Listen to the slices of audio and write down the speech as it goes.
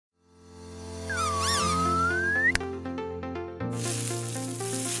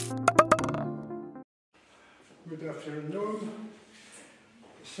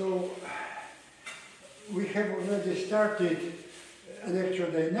have already started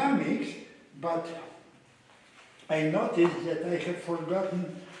electrodynamics, but I noticed that I have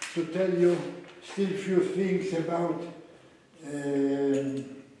forgotten to tell you still few things about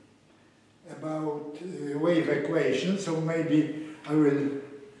wave equations, so maybe I will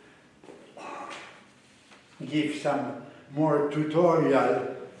give some more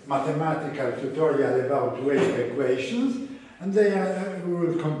tutorial, mathematical tutorial about wave equations, and then we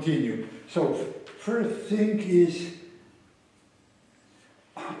will continue. So, first thing is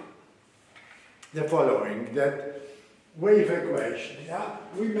the following, that wave equation, yeah?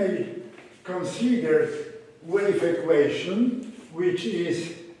 We may consider wave equation, which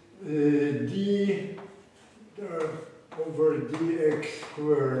is d over dx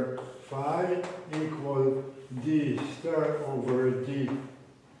squared phi equal d star over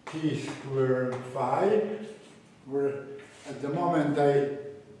dt squared phi, where at the moment I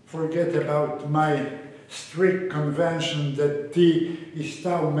forget about my strict convention that t is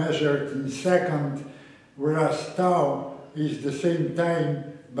tau measured in second, whereas tau is the same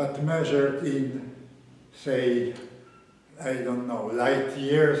time but measured in, say, I don't know, light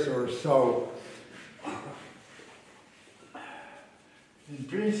years or so. In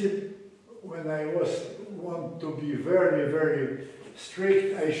principle, when I want to be very, very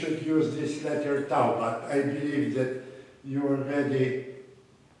strict, I should use this letter tau, but I believe that you already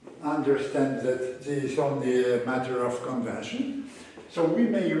understand that this is only a matter of convention. So we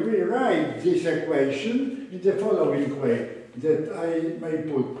may rewrite this equation in the following way, that I may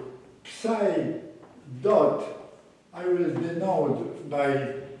put psi dot, I will denote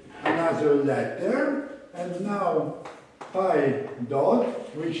by another letter, and now pi dot,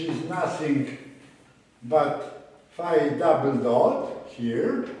 which is nothing but phi double dot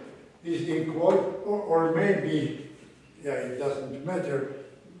here, is equal, or maybe, yeah, it doesn't matter,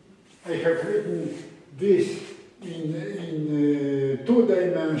 I have written this in 2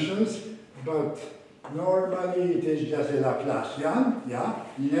 dimensions, but normally it is just a Laplacian, yeah?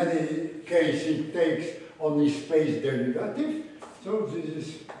 In any case it takes only space derivative, so this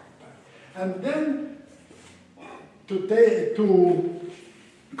is, and then to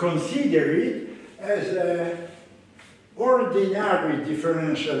consider it as an ordinary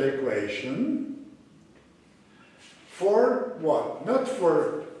differential equation for what? Not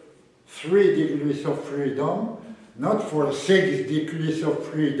for 3 degrees of freedom, not for 6 degrees of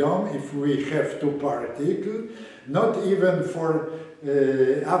freedom if we have 2 particles, not even for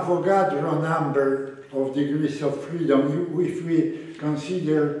Avogadro number of degrees of freedom if we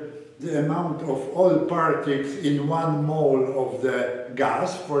consider the amount of all particles in 1 mole of the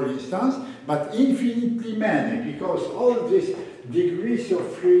gas, for instance, but infinitely many, because all these degrees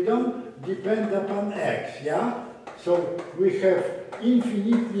of freedom depend upon x, yeah? So we have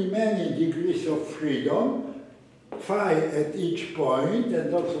infinitely many degrees of freedom, phi at each point,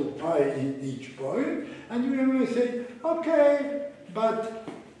 and also pi in each point, and we may say, okay, but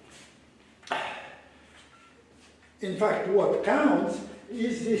in fact what counts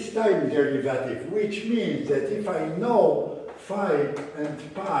is this time derivative, which means that if I know phi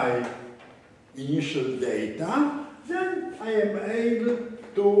and pi initial data, then I am able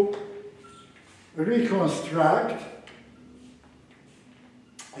to reconstruct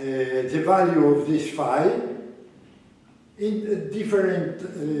the value of this phi in a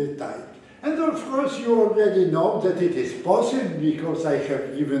different type. And of course you already know that it is possible, because I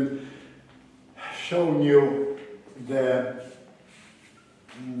have even shown you the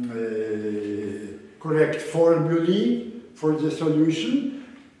correct formulae for the solution.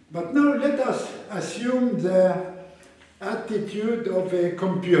 But now let us assume the attitude of a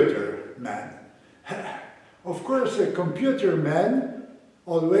computer man. Of course, a computer man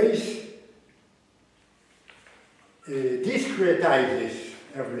always discretizes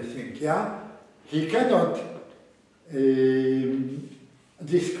everything, yeah? He cannot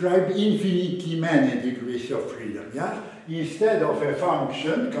describe infinitely many degrees of freedom, yeah? Instead of a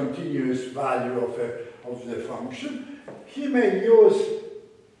function, continuous value of the function, he may use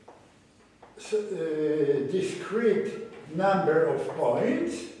discrete number of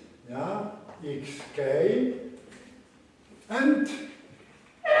points, yeah, xk, and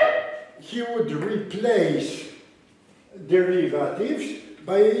he would replace derivatives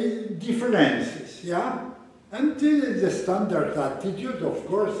by differences, yeah? And the standard attitude, of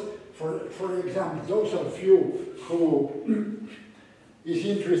course, for example, those of you who is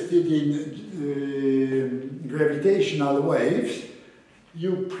interested in gravitational waves,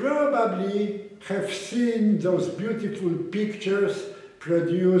 you probably have seen those beautiful pictures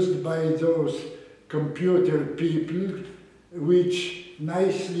produced by those computer people, which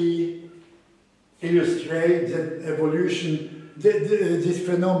nicely illustrate the evolution, this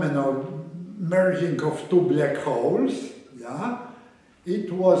phenomenon merging of two black holes. Yeah,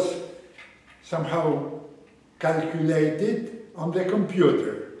 it was somehow calculated on the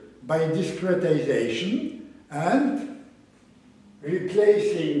computer by discretization and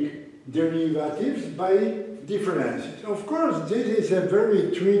replacing derivatives by differences. Of course, this is a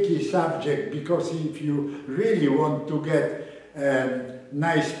very tricky subject, because if you really want to get a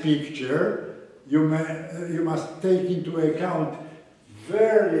nice picture, you must take into account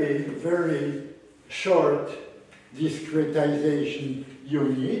very, very short discretization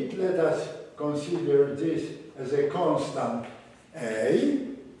unit. Let us consider this as a constant A,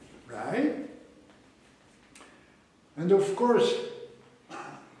 right? And of course,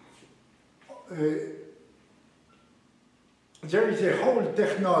 there is a whole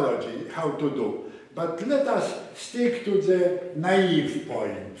technology how to do, but let us stick to the naive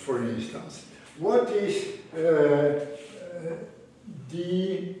point, for instance. What is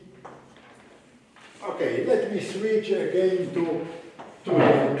okay, let me switch again to two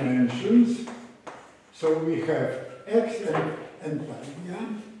dimensions. So we have x and y, yeah?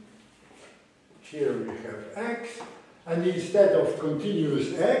 Here we have x, and instead of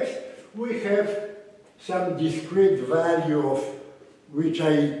continuous x, we have some discrete value of which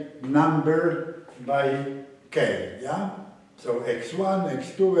I number by k, yeah? So x1,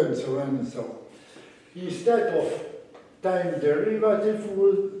 x2, and so on and so on. Instead of time derivative,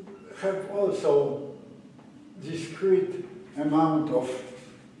 we'll have also discrete amount of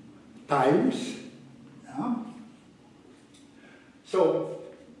times. Yeah? So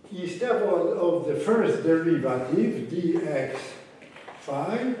instead of the first derivative, dx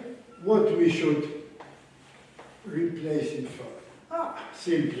phi, what we should replace it for?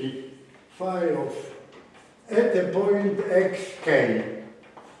 Simply phi of at the point xk.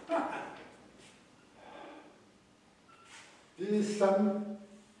 This is some,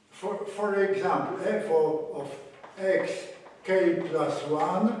 for example, f of xk plus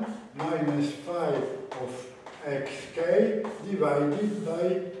 1 minus phi of xk divided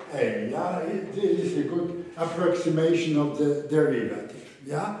by a. Yeah? This is a good approximation of the derivative.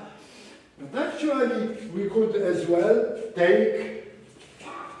 Yeah? But actually, we could as well take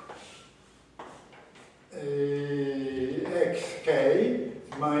xk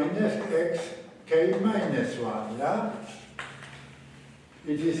minus xk minus 1. Yeah?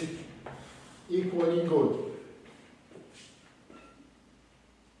 It is equally good.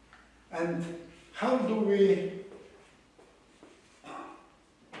 And how do we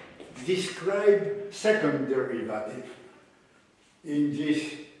describe second derivative in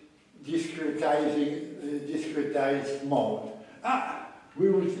this discretized mode? We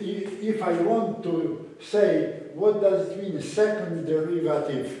would, if I want to say what does it mean second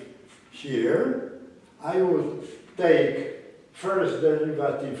derivative here, I would take first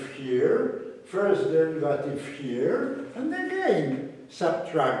derivative here, first derivative here, and again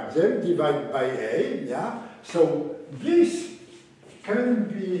subtract them, divide by a, yeah? So this can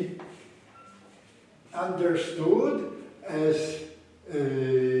be understood as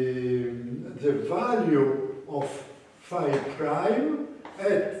the value of phi prime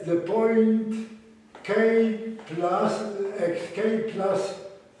at the point k plus xk plus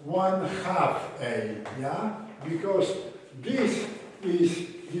 1/2 a, yeah? Because this is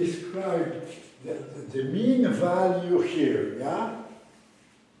described, the mean value here, yeah?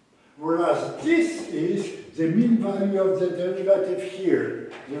 Whereas this is the mean value of the derivative here.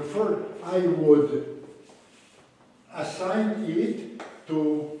 Therefore, I would assign it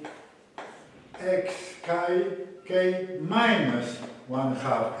to xk minus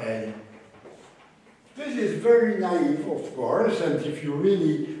 1/2 a. This is very naive, of course, and if you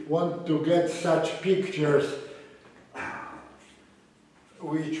really want to get such pictures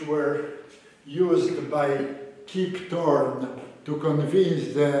which were used by Kip Thorne to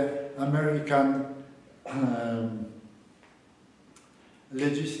convince the American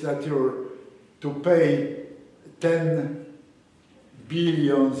legislature to pay $10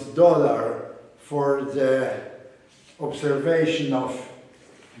 billion for the observation of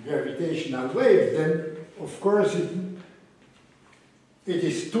gravitational waves, then of course it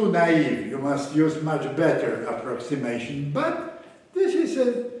is too naive. You must use much better approximation. But this is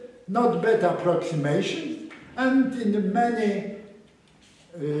a not bad approximation, and in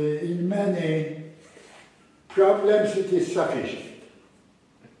many problems it is sufficient.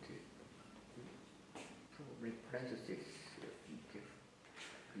 Probably parentheses.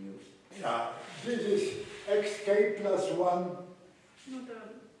 Yeah, this is xk plus 1. I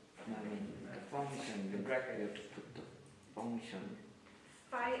mean, the function, the bracket, you have to put the function.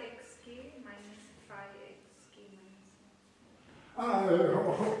 Phi xk minus phi x k minus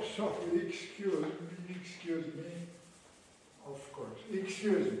 1. Sorry, excuse me. Of course,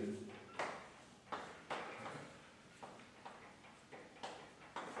 excuse me.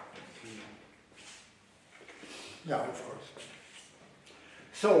 Yeah, of course.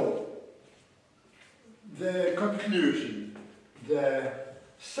 So, the conclusion, the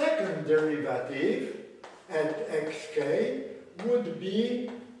second derivative at xk would be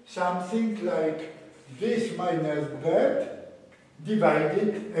something like this minus that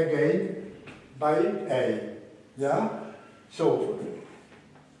divided again by a. Yeah? So,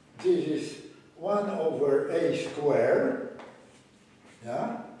 this is 1 over a square.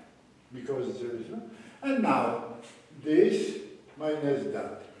 Yeah? Because there is no. And now, this minus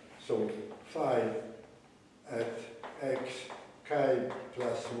that. So, phi at xk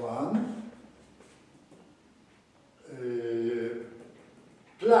plus 1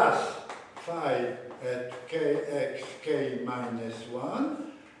 plus phi at kxk minus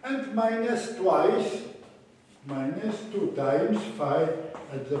 1 and minus twice, minus 2 times phi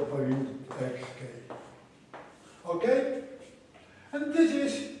at the point xk. Okay? And this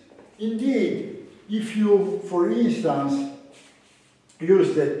is indeed, if you, for instance,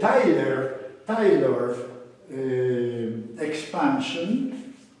 use the Taylor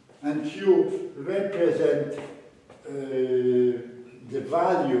expansion and you represent the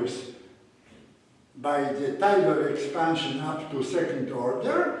values by the Taylor expansion up to second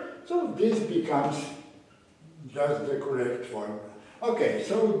order, so this becomes just the correct formula. Okay,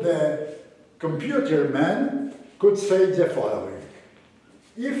 so the computer man could say the following.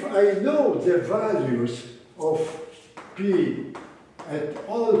 If I know the values of P at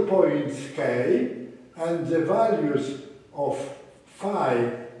all points k and the values of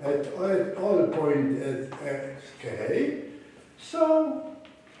phi at all points at xk, so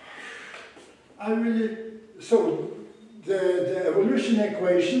the evolution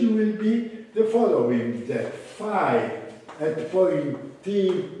equation will be the following, that phi at point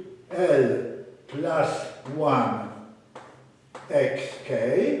TL plus 1 xk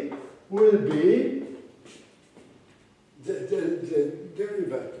will be, the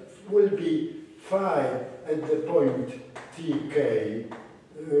derivative will be phi at the point tk,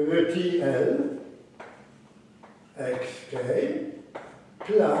 TL xk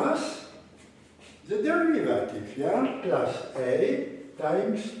plus the derivative, yeah, plus a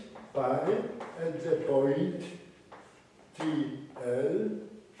times pi at the point TL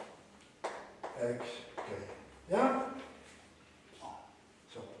xk, yeah?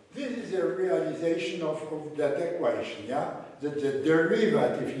 So this is a realization of that equation, yeah? That the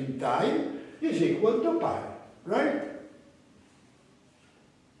derivative in time is equal to pi, right?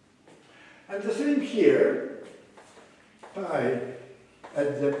 And the same here, pi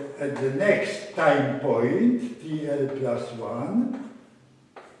at the next time point, TL plus 1,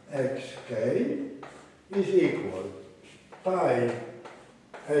 xk, is equal pi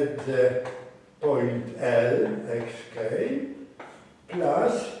at the point L, xk,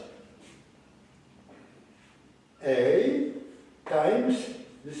 plus a times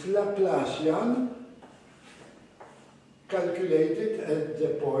this Laplacian calculated at the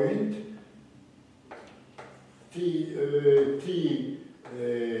point TL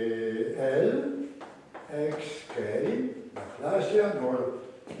xk, Laplacian, or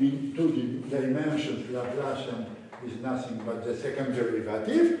in 2 dimensions Laplacian is nothing but the second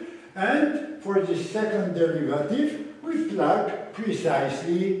derivative, and for the second derivative we plug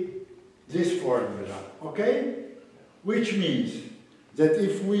precisely this formula, okay? Which means that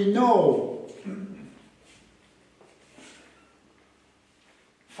if we know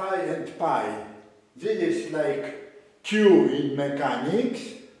phi and pi, this is like Q in mechanics,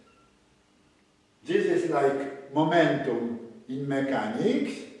 this is like momentum in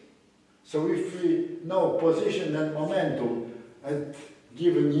mechanics. So if we know position and momentum at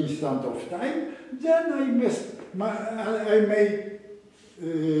given instant of time, then I may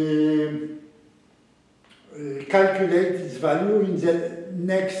calculate its value in the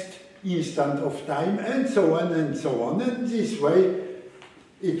next instant of time, and so on and so on. And this way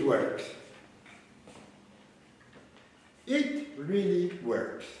it works. It really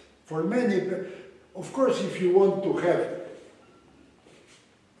works. For many, of course, if you want to have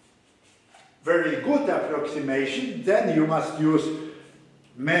very good approximation, then you must use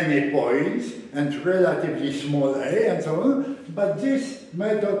many points and relatively small a and so on, but this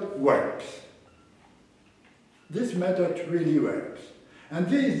method works. This method really works. And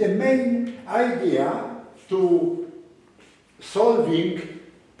this is the main idea to solving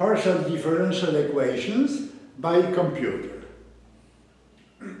partial differential equations by computer.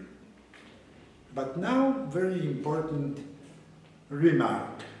 But now, very important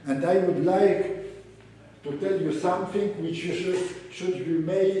remark, and I would like to tell you something which you should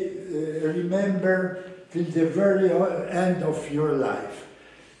remember till the very end of your life.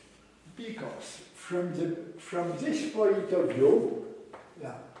 Because from this point of view,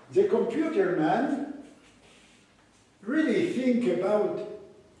 the computer man really think about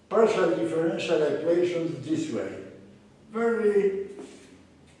partial differential equations this way.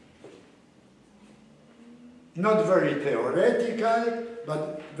 Not very theoretical,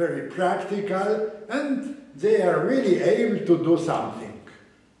 but very practical, and they are really able to do something.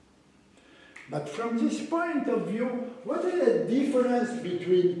 But from this point of view, what is the difference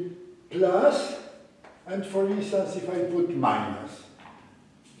between plus and, for instance, if I put minus?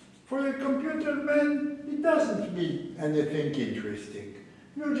 For a computer man, it doesn't mean anything interesting.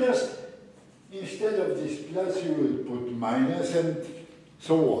 You just, instead of this plus, you will put minus, and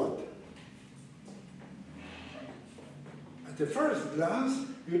so what? At the first glance,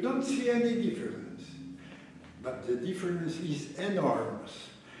 you don't see any difference. But the difference is enormous.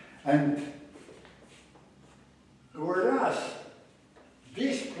 And whereas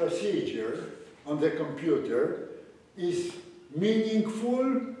this procedure on the computer is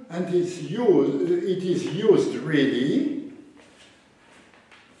meaningful and it is used really,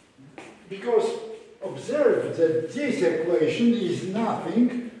 because observe that this equation is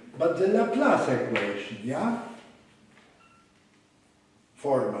nothing but the Laplace equation, yeah?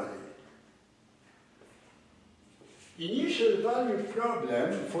 Formally. Initial value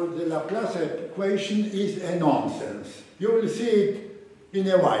problem for the Laplace equation is a nonsense. You will see it in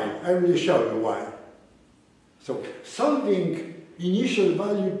a while. I will show you why. So, solving initial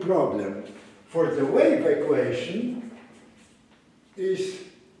value problem for the wave equation is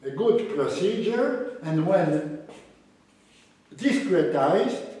a good procedure, and when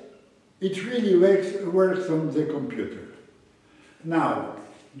discretized, it really works on the computer. Now,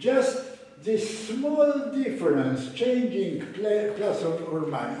 just this small difference, changing plus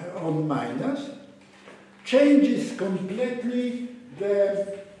or minus, changes completely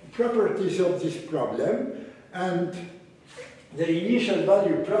the properties of this problem, and the initial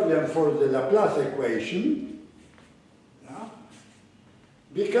value problem for the Laplace equation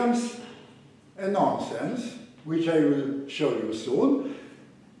becomes a nonsense, which I will show you soon,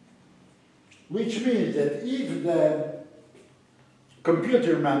 which means that if the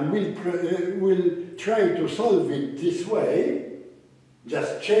computer man will try to solve it this way,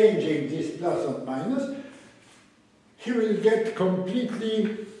 just changing this plus and minus, he will get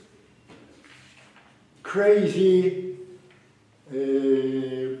completely crazy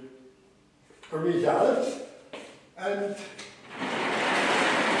results. And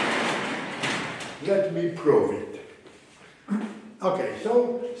let me prove it. Okay,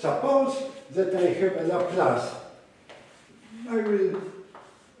 so suppose that I have a Laplace. I will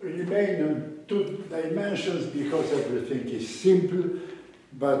remain on 2 dimensions because everything is simple,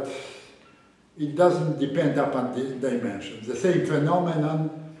 but it doesn't depend upon the dimensions. The same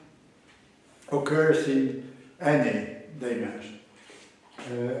phenomenon occurs in any dimension.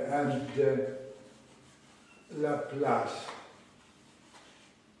 And the Laplace.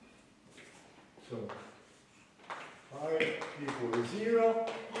 So phi equals 0,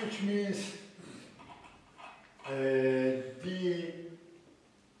 which means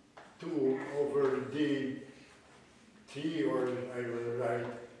d2 over dt, or I will write,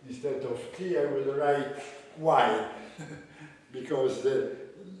 instead of t, I will write y, because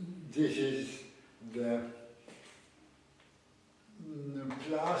this is the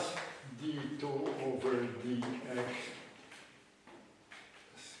plus d2 over dx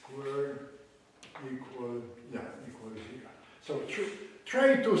squared equal 0. So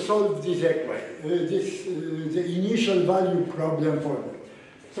try to solve this equation, the initial value problem for it.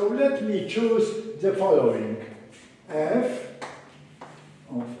 So let me choose the following. F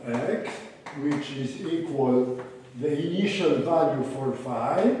of x, which is equal the initial value for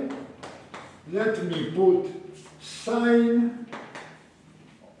phi. Let me put sine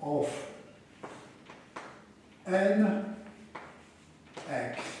of n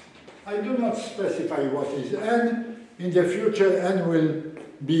x. I do not specify what is n. In the future, n will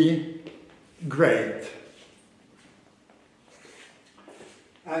be great.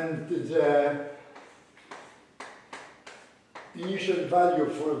 And the initial value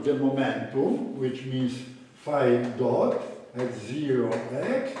for the momentum, which means phi dot at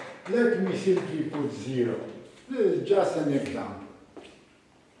 0x, let me simply put 0. This is just an example.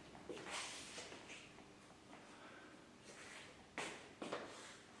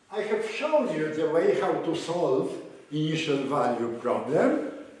 I have shown you the way how to solve initial value problem,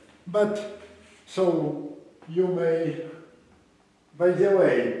 but So you may, by the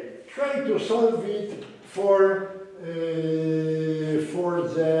way, try to solve it for the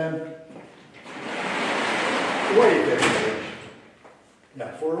wave equation.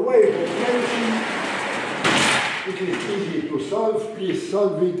 Yeah, for wave equation, it is easy to solve. Please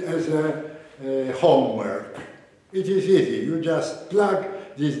solve it as a homework. It is easy. You just plug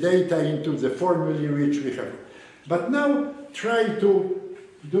this data into the formulae which we have. But now try to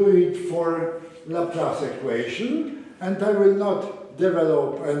do it for Laplace equation, and I will not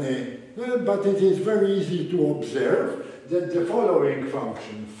develop any, but it is very easy to observe that the following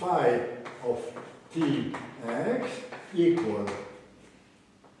function, phi of tx equal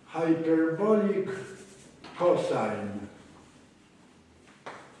hyperbolic cosine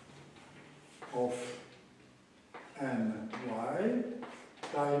of ny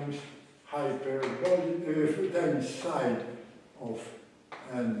times hyperbolic times sine of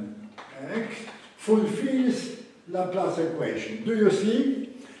nx fulfills Laplace equation. Do you see?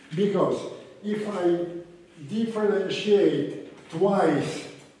 Because if I differentiate twice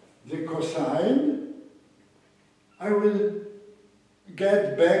the cosine, I will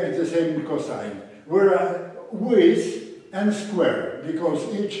get back the same cosine, whereas with n squared, because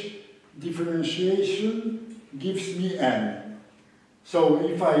each differentiation gives me n. So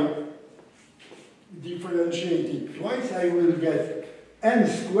if I differentiate it twice, I will get n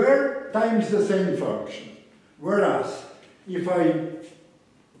squared times the same function. Whereas if I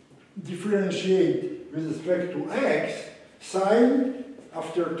differentiate with respect to x, sine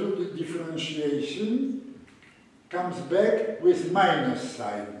after two differentiation comes back with minus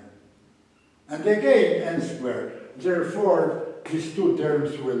sine. And again n squared. Therefore, these two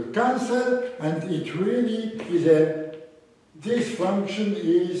terms will cancel, and it really is this function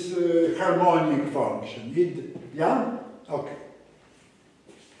is a harmonic function. Yeah? Okay.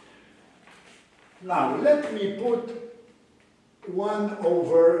 Now, let me put 1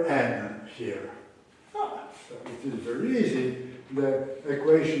 over n here. So it is very easy. The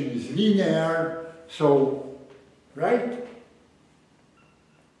equation is linear, so, right?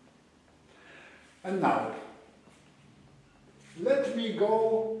 And now, let me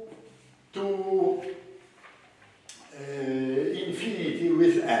go to infinity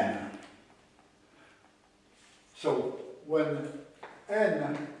with n. So, when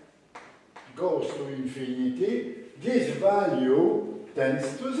n goes to infinity, this value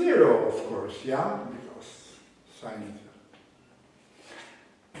tends to 0, of course, yeah? Because sine.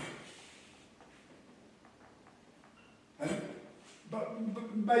 And,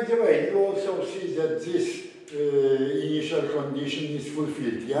 by the way, you also see that this initial condition is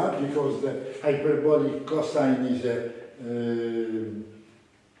fulfilled, yeah? Because the hyperbolic cosine is a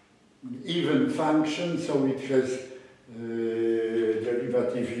even function, so it has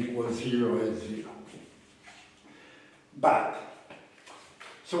derivative equals 0 at 0. But,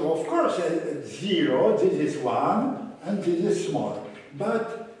 so of course at 0, this is 1, and this is small.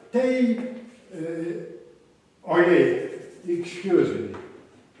 But take, excuse me,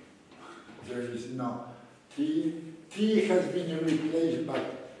 there is no t has been replaced by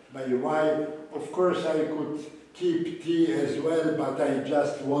y. Of course I could keep t as well, but I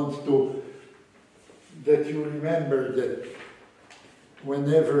just want to that you remember that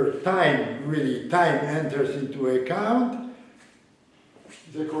whenever time enters into account,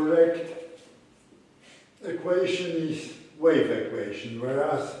 the correct equation is wave equation,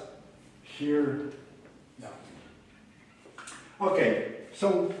 whereas here, no. Okay,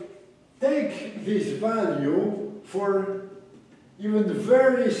 so take this value for even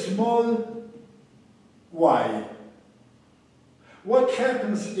very small y. What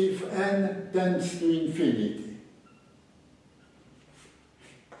happens if n tends to infinity?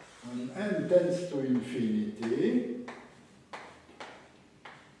 When n tends to infinity,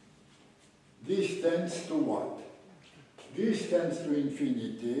 this tends to what? This tends to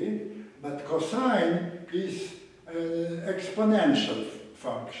infinity, but cosine is an exponential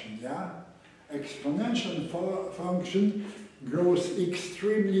function, yeah? Exponential function grows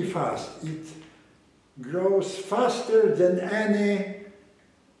extremely fast. It grows faster than any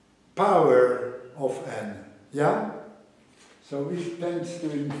power of n, yeah? So it tends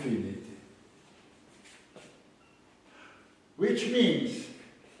to infinity. Which means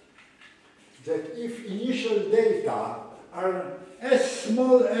that if initial data are as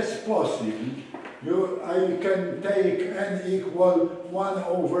small as possible, I can take n equal 1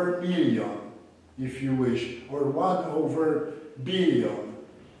 over million, if you wish, or 1 over billion.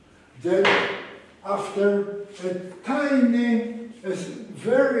 Then after a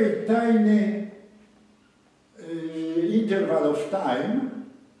very tiny interval of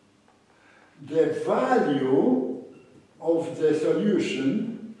time, the value of the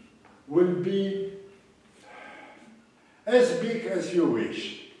solution will be as big as you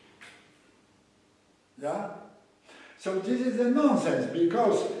wish. Yeah? So this is a nonsense,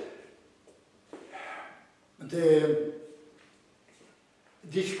 because the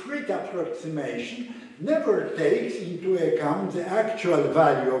discrete approximation never takes into account the actual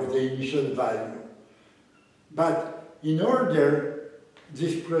value of the initial value. But in order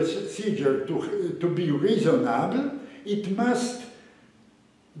this procedure to be reasonable, it must,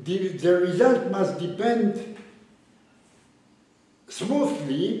 the result must depend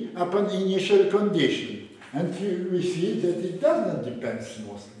smoothly upon initial condition. And here we see that it does not depend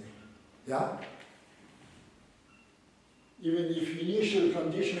smoothly. Yeah? Even if initial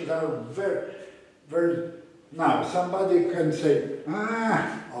conditions are very, now somebody can say,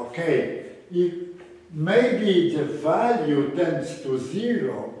 okay, if maybe the value tends to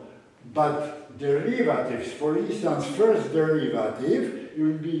 0, but derivatives, for instance, first derivative,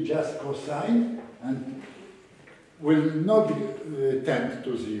 will be just cosine and will not tend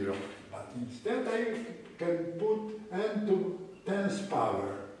to 0. But instead I can put n to 10th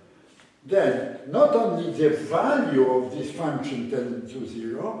power. Then, not only the value of this function tends to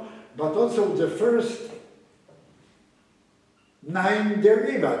 0, but also the first 9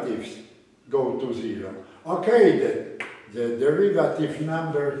 derivatives go to 0. Okay, the derivative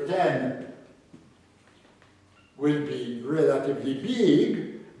number 10 will be relatively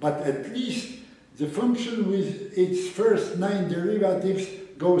big, but at least the function with its first 9 derivatives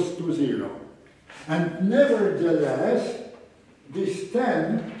goes to 0. And nevertheless, this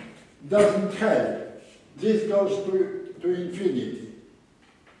 10 doesn't help. This goes to infinity,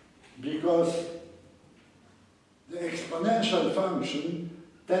 because the exponential function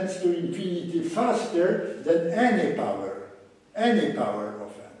tends to infinity faster than any power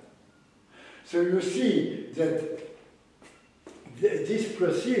of n. So you see that this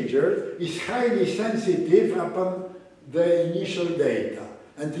procedure is highly sensitive upon the initial data.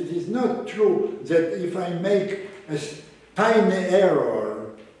 And it is not true that if I make a tiny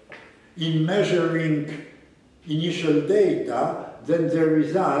error in measuring initial data, then the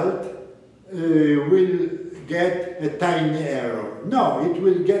result will get a tiny error. No, it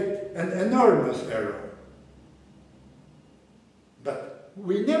will get an enormous error. But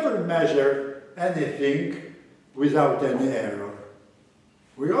we never measure anything without any error.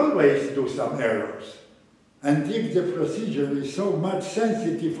 We always do some errors. And if the procedure is so much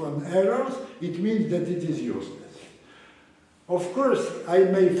sensitive on errors, it means that it is useless. Of course, I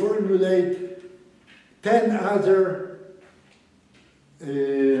may formulate 10 other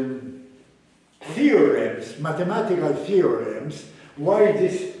theorems, mathematical theorems, why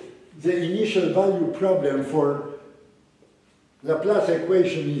the initial value problem for Laplace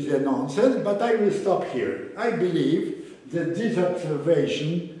equation is a nonsense, but I will stop here. I believe that this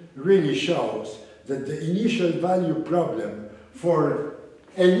observation really shows that the initial value problem for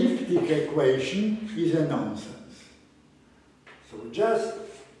elliptic equation is a nonsense. So just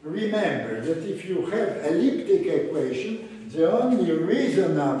remember that if you have elliptic equation, the only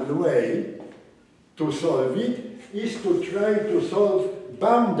reasonable way to solve it is to try to solve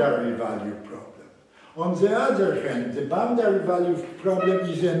boundary value problem. On the other hand, the boundary value problem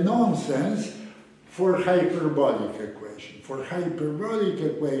is a nonsense for hyperbolic equation. For hyperbolic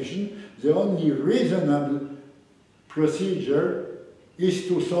equation, the only reasonable procedure is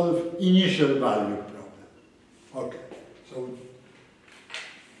to solve initial value problem. Okay, so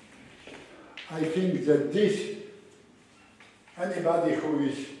I think that this, anybody who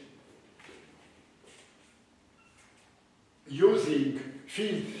is using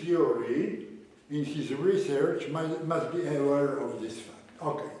field theory in his research must be aware of this fact.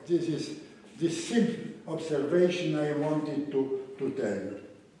 Okay, this is this simple observation I wanted to tell you.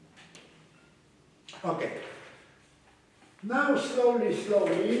 Okay. Now slowly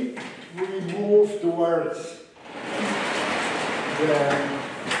we move towards the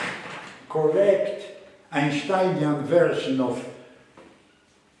correct Einsteinian version of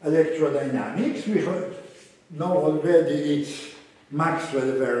electrodynamics. We know already its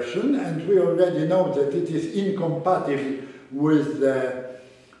Maxwell version, and we already know that it is incompatible with the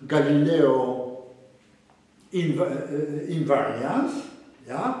Galileo invariance,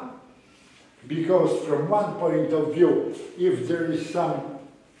 yeah? Because from one point of view, if there is some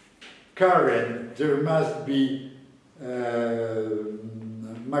current, there must be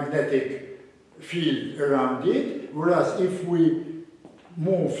magnetic field around it, whereas if we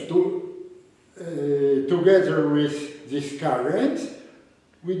move together with this current,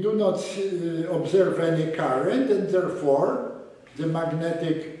 we do not observe any current, and therefore the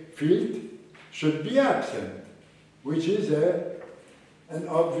magnetic field should be absent, which is an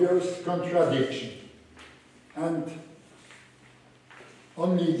obvious contradiction. And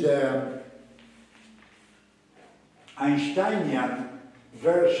only the Einsteinian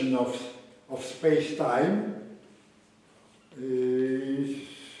version of space-time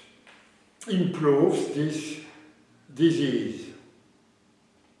improves this disease.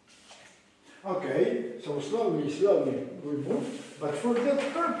 Okay, so slowly we move, but for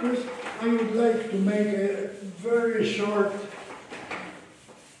that purpose I would like to make a very short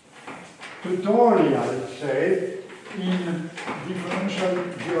tutorial, say, in differential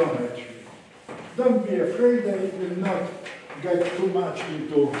geometry. Don't be afraid that it will not get too much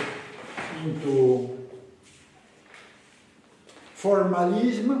into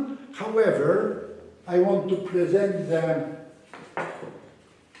formalism. However, I want to present the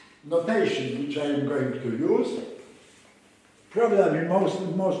notation which I am going to use. Probably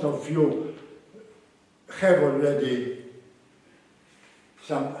most of you have already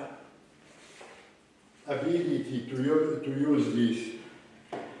some ability to use this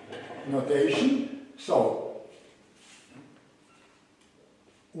notation. So,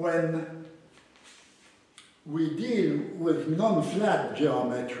 when we deal with non-flat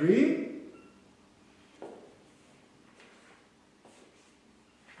geometry,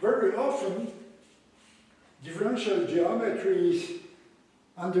 very often differential geometry is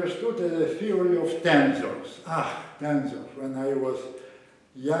understood as a theory of tensors. Tensors. When I was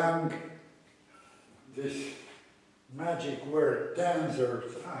young, this magic word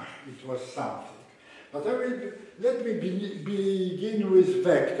tensors, it was something. But let me begin with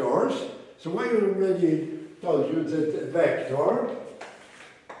vectors. So I already told you that a vector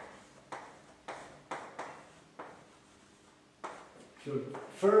so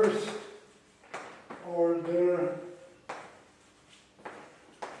first order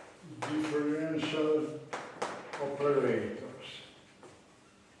differential operators.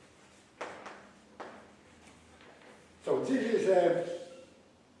 So this is a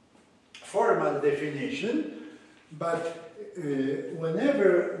formal definition, but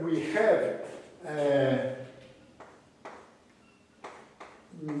whenever we have a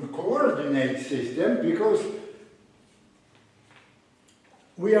coordinate system, because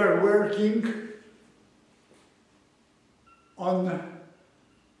we are working on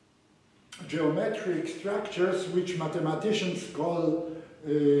geometric structures which mathematicians call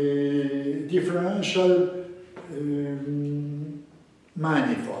differential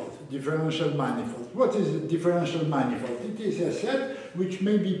manifold. Differential manifold. What is a differential manifold? It is a set which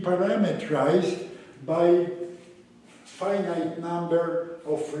may be parameterized by finite number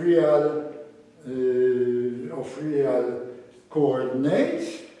of real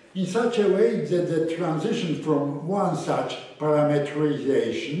coordinates in such a way that the transition from one such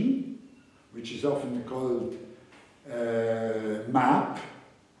parameterization, which is often called map,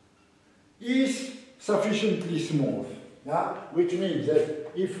 is sufficiently smooth. Yeah? Which means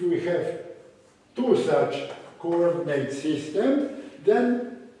that if we have two such coordinate systems,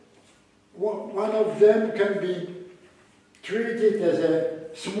 then one of them can be treated as a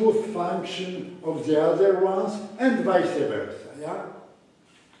smooth function of the other ones, and vice versa. Yeah?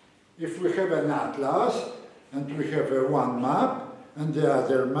 If we have an atlas, and we have one map, and the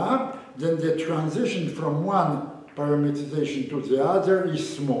other map, then the transition from one parameterization to the other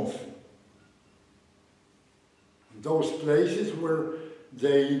is smooth. Those places where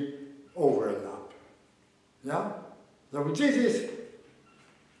they overlap. Yeah? So this is,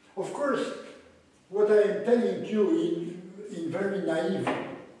 of course, what I am telling you in very naive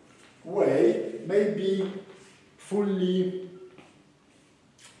way may be fully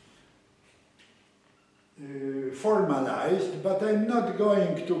formalized, but I'm not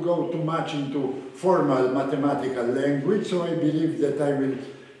going to go too much into formal mathematical language, so I believe that I will,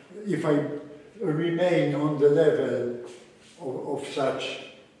 if I remain on the level of such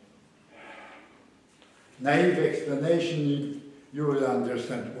naive explanation, you will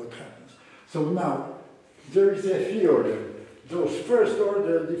understand what happens. So now, there is a theorem. Those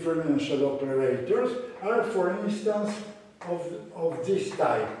first-order differential operators are, for instance, of this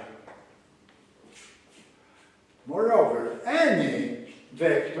type. Moreover, any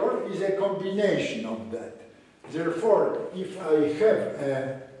vector is a combination of that. Therefore, if I have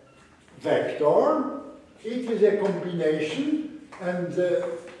a vector, it is a combination, and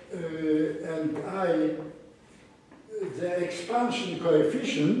the expansion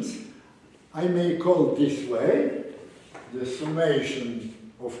coefficients I may call this way. The summation,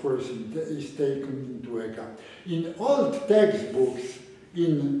 of course, is taken into account. In old textbooks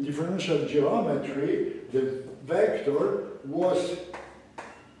in differential geometry, the vector was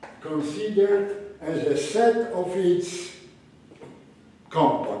considered as a set of its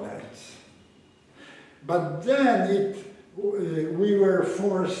components. But then we were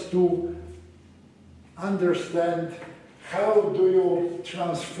forced to understand how do you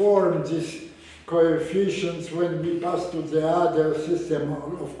transform these coefficients when we pass to the other system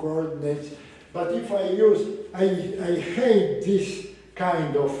of coordinates. But if I use, I hate this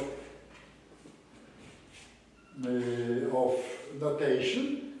kind of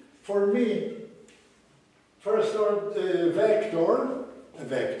notation. For me, first order a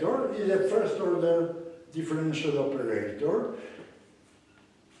vector is a first order differential operator.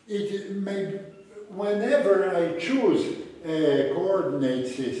 It may, whenever I choose a coordinate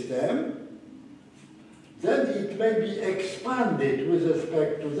system, then it may be expanded with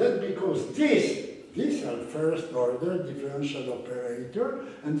respect to that, because these are first order differential operator,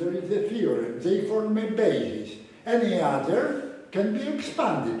 and there is a theorem. They form a basis. Any other can be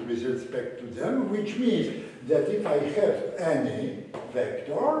expanded with respect to them, which means that if I have any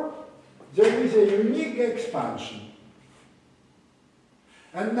vector, there is a unique expansion.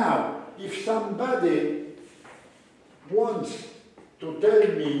 And now, if somebody wants to tell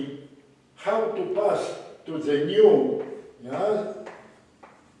me how to pass to the new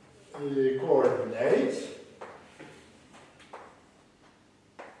coordinates,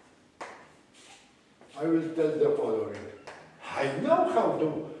 I will tell the following. I know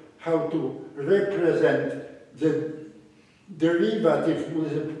how to represent the derivative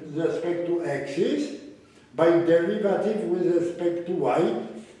with respect to x's by derivative with respect to y.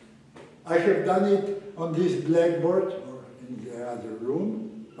 I have done it on this blackboard or in the other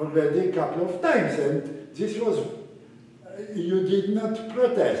room already a couple of times, and this was, you did not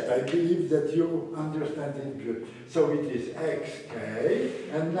protest. I believe that you understand it good. So it is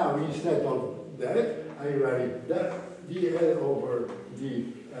xk, and now instead of that, I write that dl over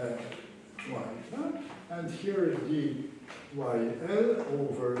dy, and here is dyl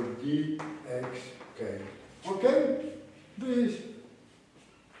over dxk. Okay? This is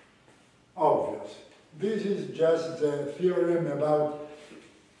obvious. This is just the theorem about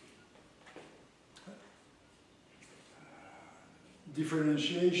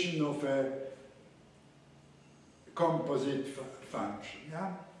differentiation of a composite function.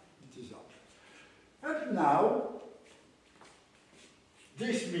 Yeah? It is obvious. And now,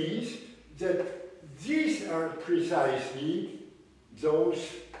 this means that these are precisely those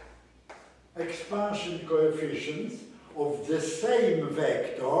expansion coefficients of the same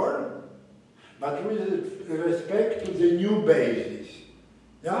vector, but with respect to the new basis.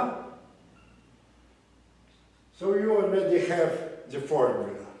 Yeah? So you already have the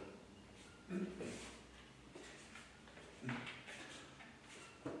formula.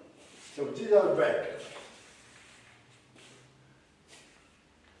 So these are vectors.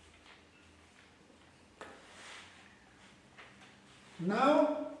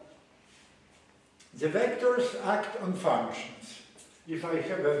 Now, the vectors act on functions. If I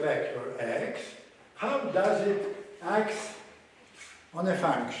have a vector x, how does it act on a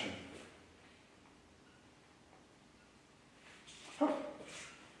function?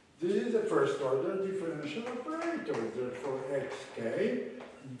 This is the first order differential operator, therefore xk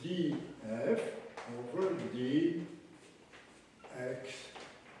df over dxk.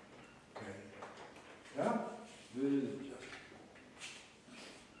 Yeah? This is just.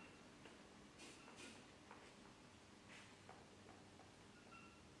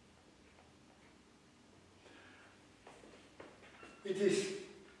 It is,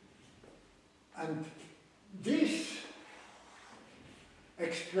 and this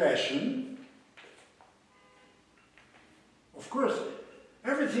expression, of course,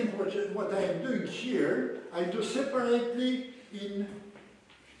 everything what I am doing here, I do separately in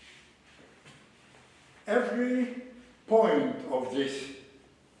every point of this.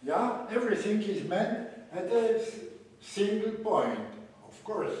 Yeah, everything is meant at a single point. Of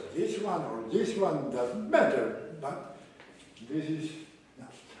course, this one or this one doesn't matter, but this is, yeah.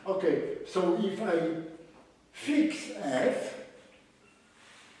 Okay, so if I fix f,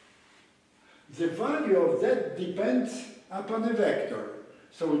 the value of that depends upon a vector.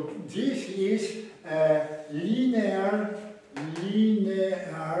 So this is a linear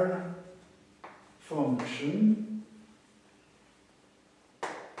function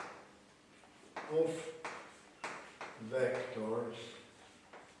of vectors.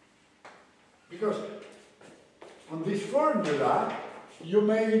 Because on this formula, you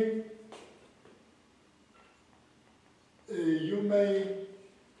may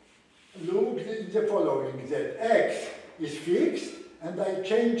look at the following, that x is fixed and I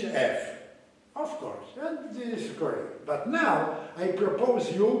change f. Of course, and this is correct. But now I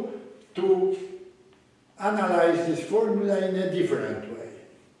propose you to analyze this formula in a different way.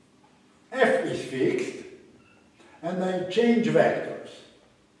 F is fixed, and I change vectors.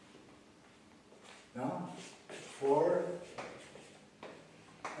 Now, for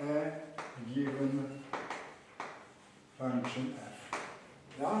a given function f.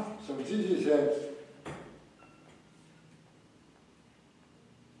 Yeah? So this is a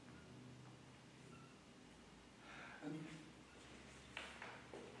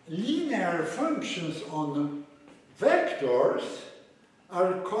linear functions on vectors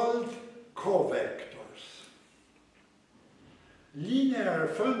are called covectors. Linear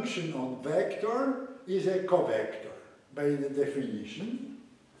function on vector is a covector by the definition.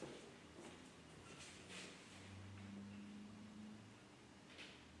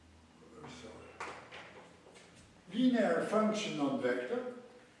 Linear function on vector,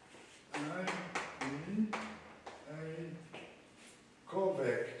 a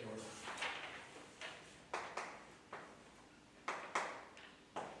covector.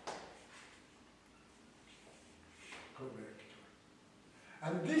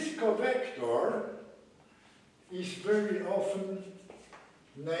 And this covector is very often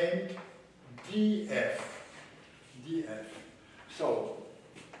named df. df. So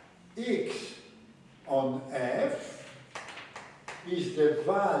x on f is the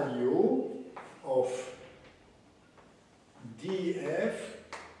value of df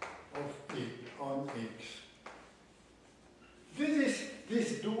of e on x. This is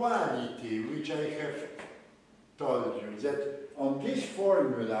this duality which I have told you, that on this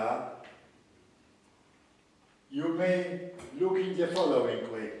formula you may look in the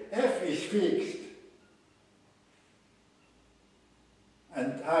following way. F is fixed,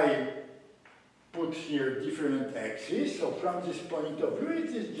 and I put here different axes, so from this point of view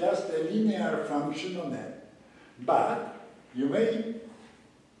it is just a linear function on F. But you may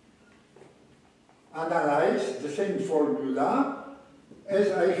analyze the same formula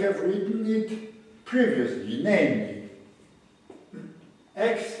as I have written it previously, namely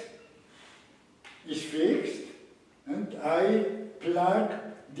x is fixed and I plug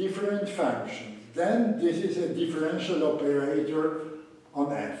different functions. Then this is a differential operator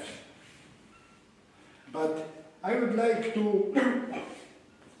on f. But I would like to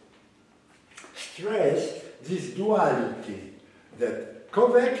stress this duality, that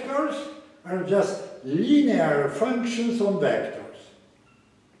covectors are just linear functions on vectors.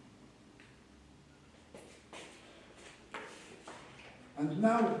 And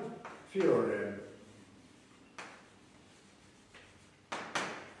now, theorem.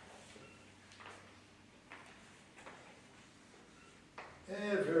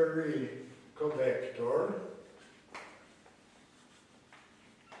 Every covector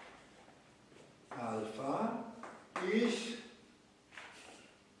alpha is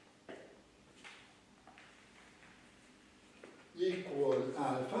equal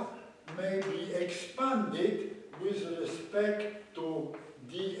alpha may be expanded with respect to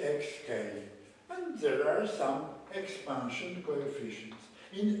dxk. And there are some expansion coefficients.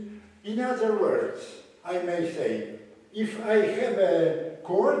 In other words, I may say, if I have a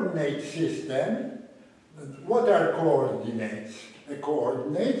coordinate system, what are coordinates? A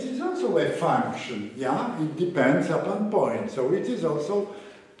coordinate is also a function, yeah? It depends upon points, so it is also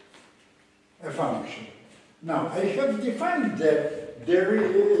a function. Now, I have defined the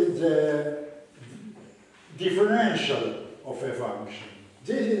differential of a function.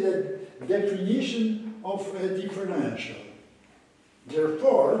 This is a definition of a differential.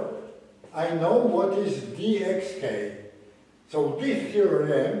 Therefore, I know what is dxk. So this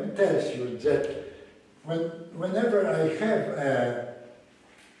theorem tells you that whenever I have a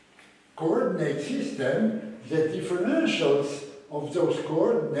coordinate system, the differentials of those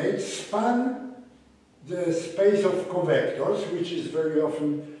coordinates span the space of covectors, which is very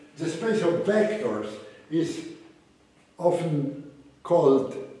often, the space of vectors is often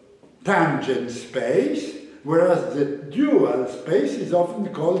called tangent space, whereas the dual space is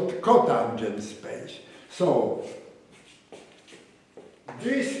often called cotangent space. So,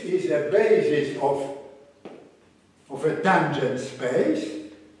 this is a basis of a tangent space,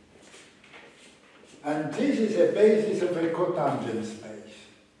 and this is a basis of a cotangent space.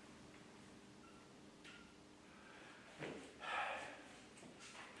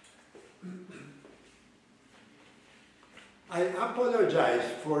 I apologize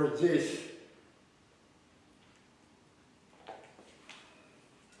for this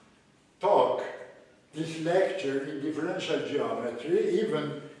talk, this lecture in differential geometry,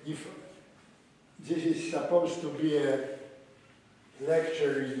 even if this is supposed to be a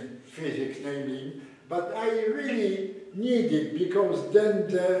lecture in physics, namely, but I really need it because then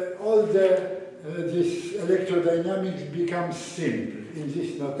this electrodynamics becomes simple in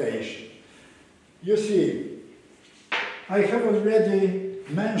this notation. You see, I have already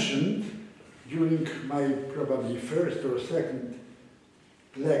mentioned during my probably first or second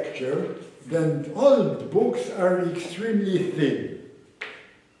lecture that all books are extremely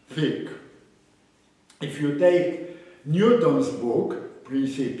thick. If you take Newton's book,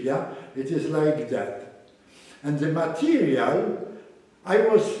 Principia, it is like that. And the material, I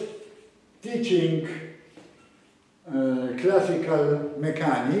was teaching classical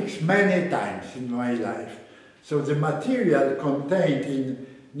mechanics many times in my life. So the material contained in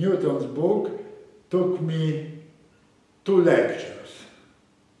Newton's book took me 2 lectures,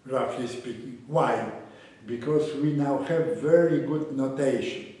 roughly speaking. Why? Because we now have very good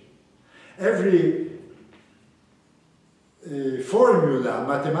notation. Every formula,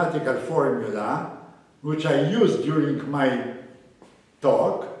 mathematical formula, which I used during my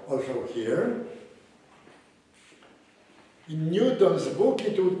talk, also here, in Newton's book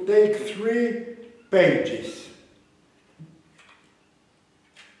it would take 3 pages.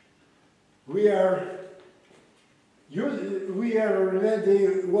 We are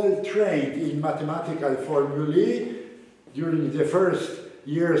already well trained in mathematical formulae. During the first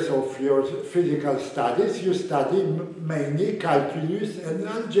years of your physical studies, you study mainly calculus and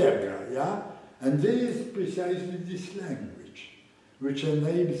algebra, yeah? And this is precisely this language, which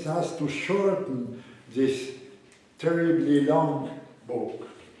enables us to shorten this terribly long book.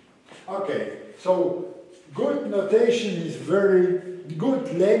 Okay, so good notation is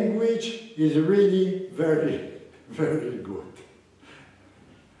good language is really very, very good.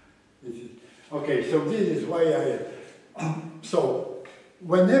 Okay, so this is why so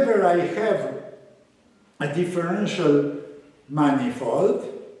whenever I have a differential manifold,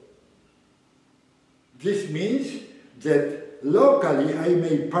 this means that locally I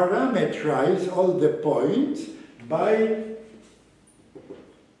may parameterize all the points by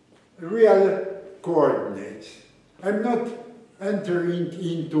real coordinates. I'm not entering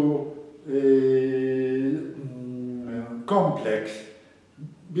into complex,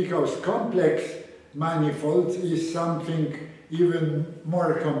 because complex manifolds is something even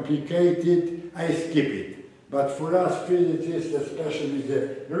more complicated. I skip it. But for us physicists, especially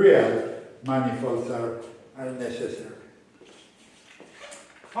the real manifolds are necessary.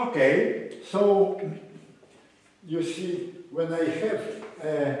 Okay, so you see, when I have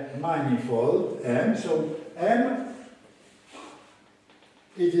a manifold M, so M,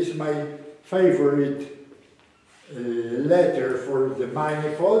 it is my favorite letter for the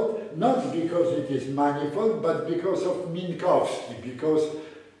manifold, not because it is manifold, but because of Minkowski, because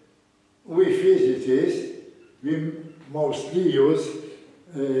we physicists, we mostly use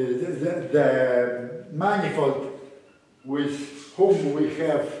the manifold with whom we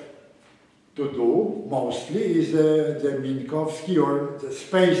have to do, mostly, is the Minkowski or the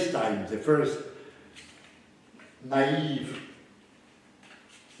space-time, the first naive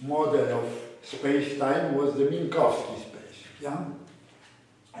model of space-time was the Minkowski space. Yeah?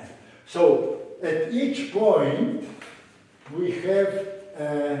 So at each point we have,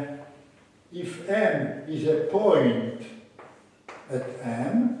 if M is a point at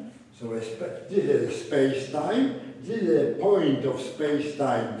M, so this is a space-time, this is a point of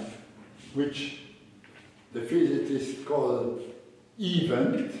space-time which the physicists call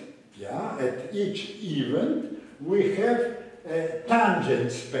event. Yeah? At each event we have a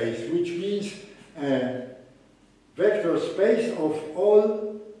tangent space, which means a vector space of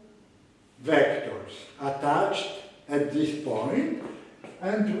all vectors attached at this point.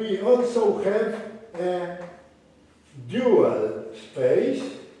 And we also have a dual space,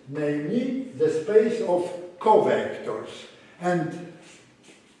 namely the space of covectors. And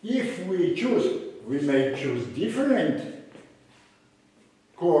if we choose, we may choose different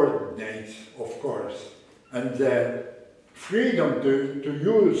coordinates, of course, and the freedom to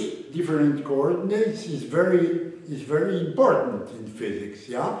use different coordinates is very important in physics,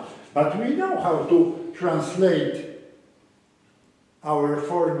 yeah? But we know how to translate our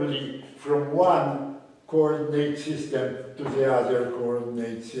formulae from one coordinate system to the other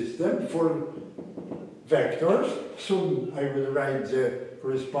coordinate system for vectors. Soon I will write the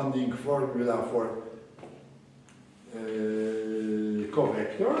corresponding formula for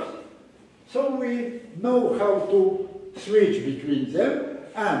covectors. So we know how to switch between them,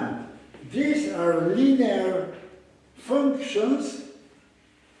 and these are linear functions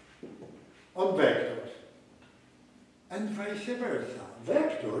on vectors, and vice versa.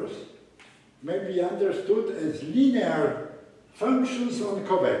 Vectors may be understood as linear functions on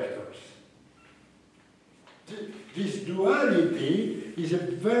covectors. This duality is a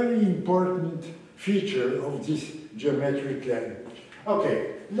very important feature of this geometric language.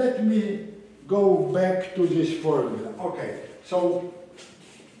 Okay, let me go back to this formula. Okay, so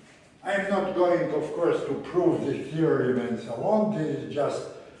I'm not going, of course, to prove the theorem and so on. This is just,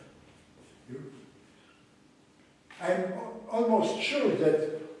 I'm almost sure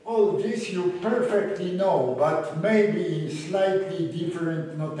that all this you perfectly know, but maybe in slightly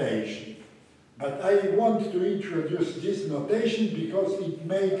different notation. But I want to introduce this notation because it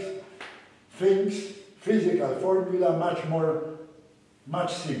makes things, physical formula,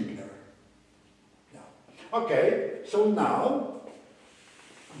 much simpler. Yeah. Okay, so now,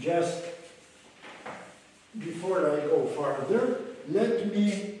 just before I go further, let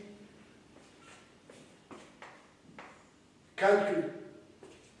me calculate.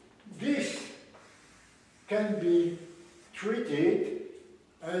 This can be treated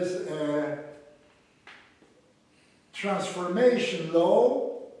as a transformation law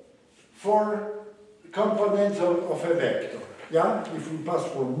for components of a vector. Yeah, if we pass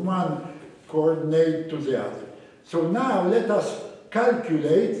from one coordinate to the other. So now let us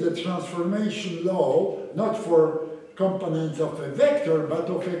calculate the transformation law not for components of a vector but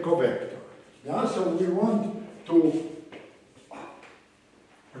of a covector. Yeah, so we want to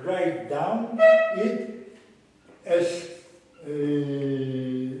write down it as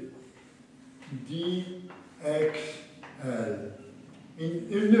dxl.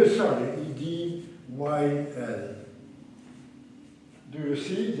 dyl. Do you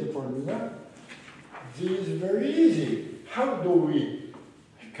see the formula? This is very easy. How do we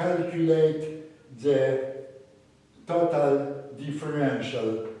calculate the total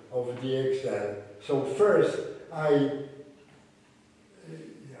differential of dxl? So first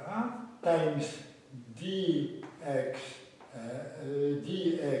times dxk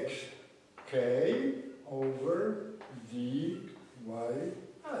over dyl,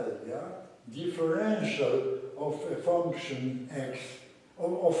 yeah? Differential of a function x,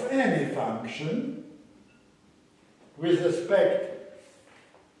 of any function, with respect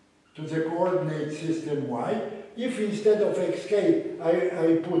to the coordinate system y. If instead of xk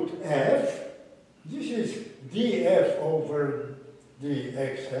I put f, this is df over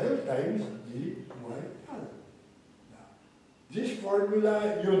dxl times dyl. This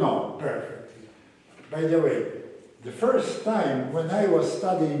formula you know perfectly. By the way, the first time when I was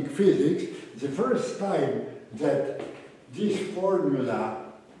studying physics, the first time that this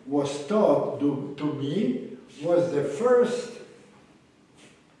formula was taught to me was the first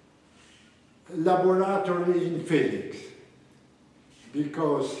laboratory in physics,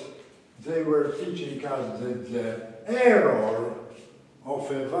 because they were teaching us that the error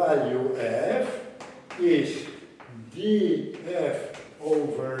of a value f is df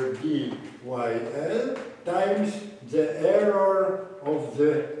over dyl times the error of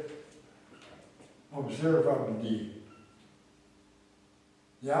the observability.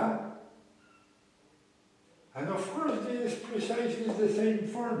 Yeah? And of course, this is precisely the same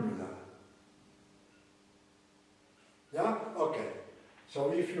formula. Yeah? Okay.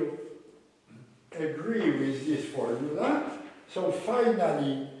 So if you agree with this formula, so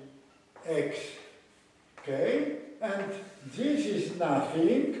finally xk, and this is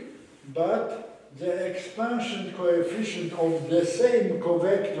nothing but the expansion coefficient of the same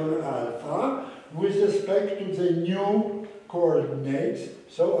covector alpha with respect to the new coordinates,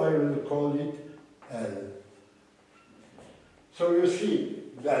 so I will call it L. So you see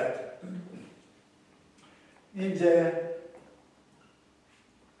that in the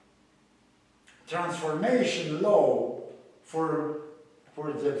transformation law for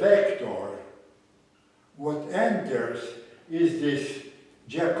the vector, what enters is this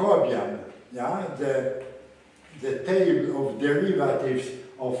Jacobian, yeah, the table of derivatives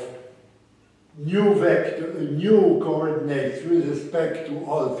of new coordinates with respect to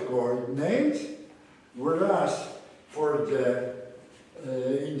old coordinates, whereas for the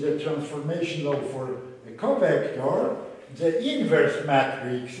in the transformation law for a covector, the inverse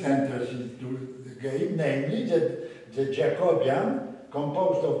matrix enters into the game, namely the Jacobian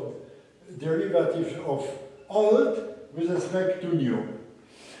composed of derivatives of old with respect to new.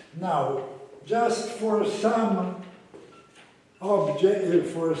 Now, just for some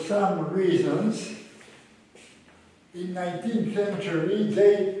reasons, in 19th century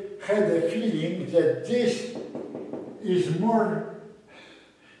they had a feeling that this is more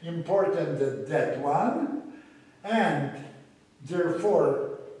important than that one, and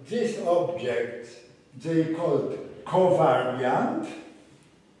therefore this object they called covariant,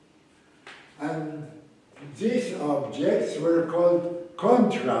 and these objects were called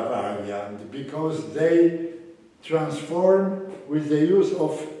contravariant because they transform with the use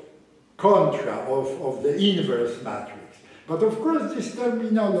of contra, of the inverse matrix. But of course this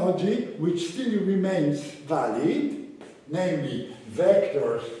terminology, which still remains valid, namely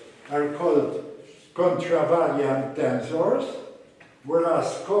vectors are called contravariant tensors, whereas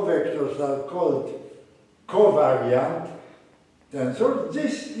covectors are called covariant tensors.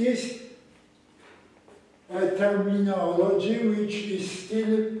 This is a terminology which is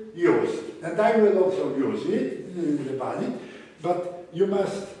still used, and I will also use it, valid, but you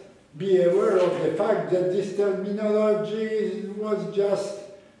must be aware of the fact that this terminology was just,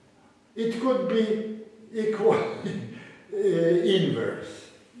 it could be equal inverse,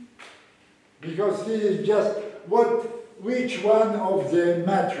 because this is just which one of the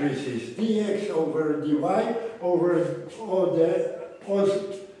matrices, dx over dy over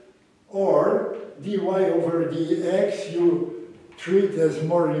or dy over dx you treat as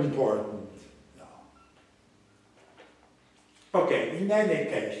more important. Okay, in any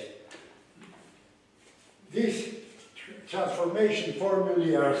case, these transformation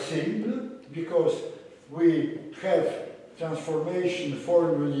formulae are simple because we have transformation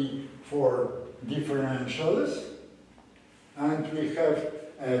formulae for differentials and we have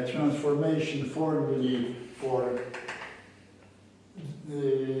a transformation formulae for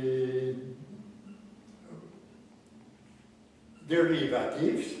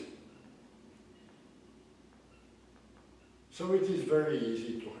derivatives. So it is very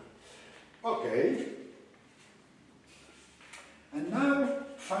easy to have. Okay. And now,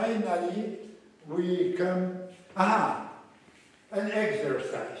 finally, we come, an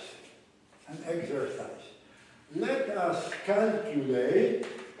exercise. Let us calculate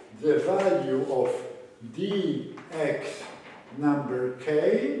the value of dx number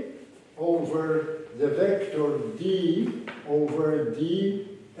k over the vector d over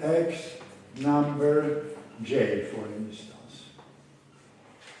dx number j, for instance.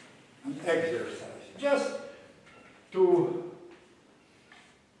 An exercise, just to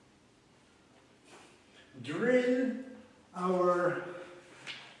drill our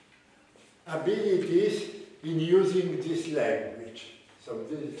abilities in using this language. So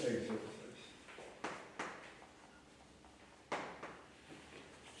this exercise.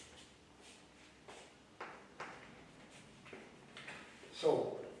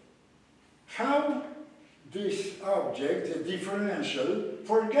 So, how this object, the differential,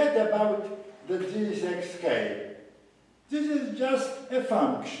 forget about that this is xk. This is just a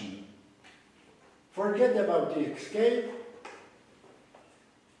function. Forget about the xk,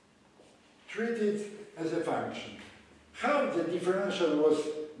 treat it as a function. How the differential was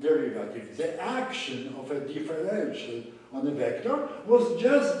derivative? The action of a differential on a vector was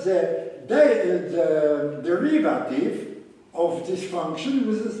just the derivative of this function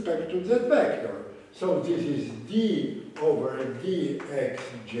with respect to that vector. So this is d over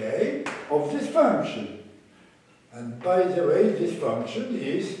dxj of this function. And by the way, this function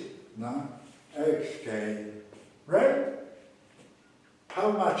is xk, right?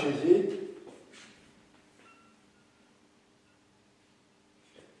 How much is it?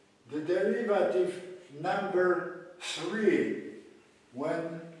 The derivative number 3,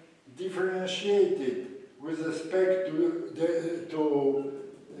 when differentiated with respect to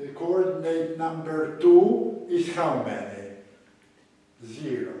the coordinate number 2, is how many?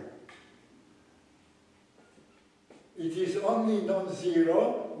 0. It is only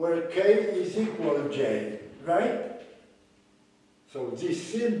non-zero where k is equal j, right? So this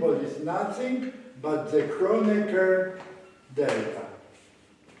symbol is nothing but the Kronecker delta.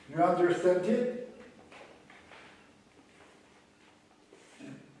 You understand it?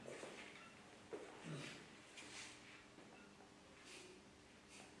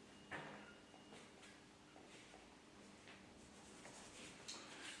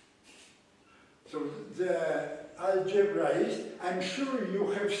 So the algebraist, I'm sure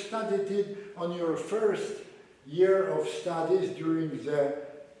you have studied it on your first year of studies during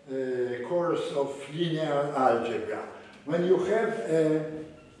the course of linear algebra. When you have a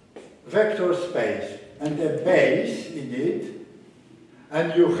vector space and a base in it,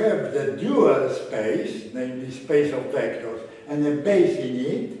 and you have the dual space, namely space of vectors, and a base in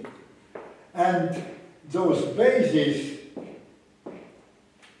it, and those bases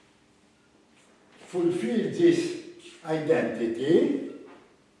fulfill this identity,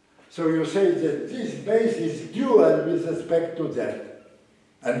 so you say that this base is dual with respect to that,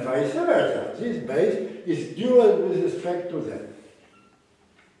 and vice versa. This base is dual with respect to that.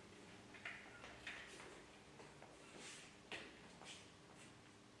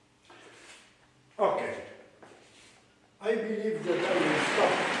 Okay, believe that I will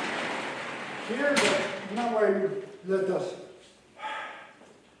stop here, but now let us,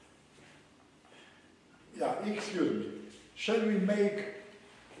 yeah, excuse me. Shall we make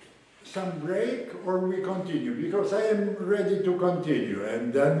some break or we continue? Because I am ready to continue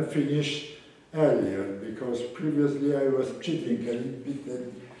and then finish earlier, because previously I was cheating a little bit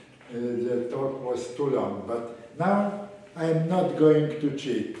and the talk was too long. But now I am not going to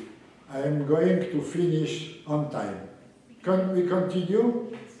cheat. I am going to finish on time. Can we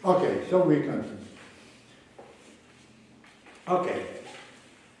continue? Okay, so we continue. Okay.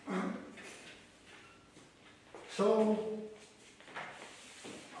 So,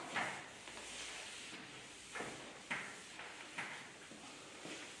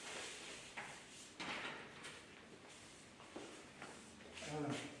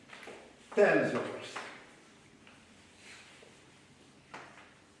 tensors.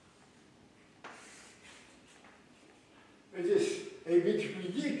 It is a bit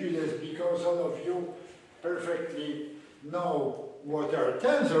ridiculous because all of you perfectly know what are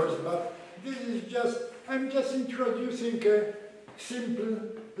tensors, but this is just, I'm just introducing a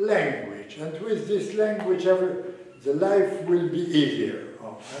simple language, and with this language the life will be easier,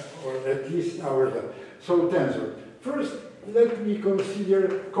 or at least our life. So tensor. First, let me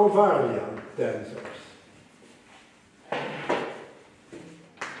consider covariant tensors.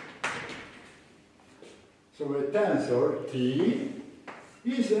 So a tensor, T,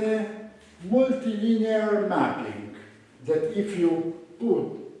 is a multilinear mapping that if you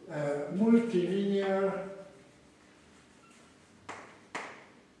put a multilinear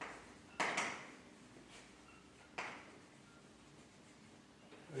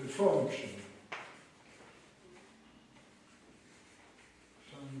function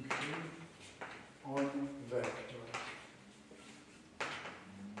on vector.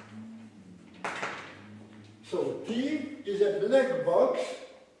 So T is a black box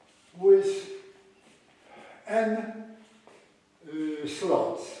with n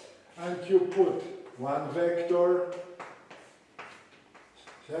slots, and you put one vector,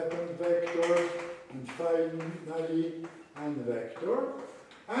 second vector, and finally an vector,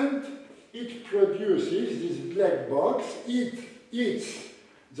 and it produces this black box. It eats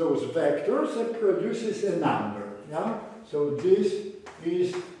those vectors and produces a number. Yeah? So this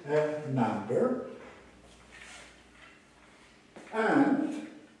is a number. And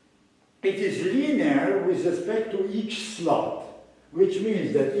it is linear with respect to each slot, which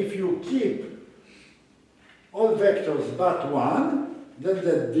means that if you keep all vectors but one, then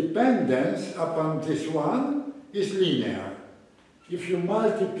the dependence upon this one is linear. If you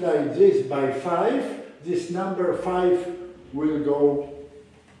multiply this by 5, this number 5 will go,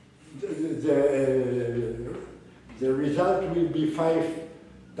 the result will be 5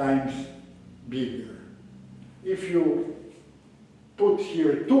 times bigger. If you put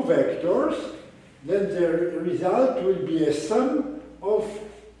here two vectors, then the result will be a sum of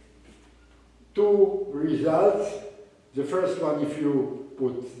two results. The first one if you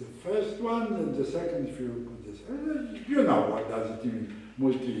put the first one, and the second if you put this. You know what does it mean,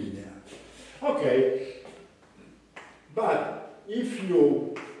 multilinear. Okay, but if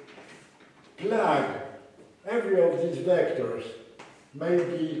you plug every of these vectors,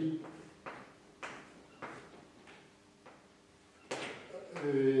 maybe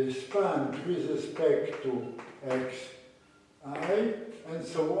spanned with respect to xi and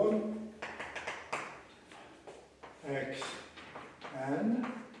so on, xn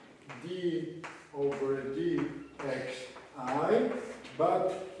d over dxi, but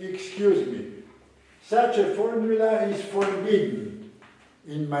excuse me, such a formula is forbidden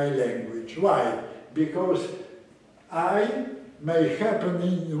in my language. Why? Because I may happen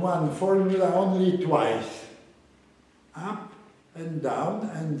in one formula only twice, up and down,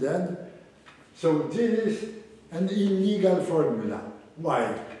 and then, so this is an illegal formula.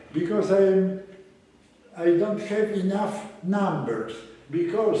 Why? Because I don't have enough numbers,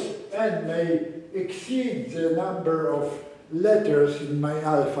 because n may exceed the number of letters in my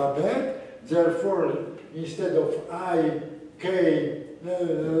alphabet, therefore instead of I, K,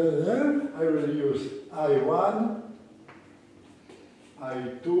 I will use I1,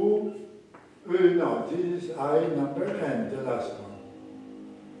 I2, no, this is I number n, the last one.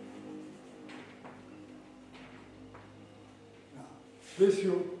 This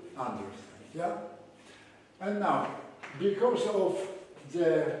you understand, yeah? And now, because of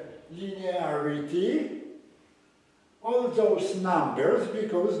the linearity, all those numbers,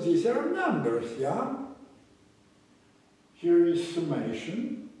 because these are numbers, yeah? Here is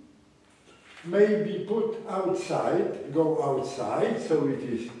summation, may be put outside, go outside, so it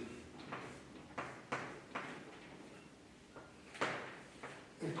is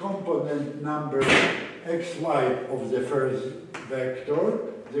component number xy of the first vector,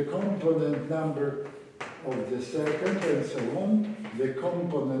 the component number of the second, and so on, the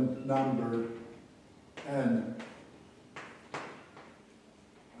component number n.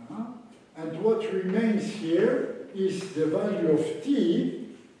 And what remains here is the value of t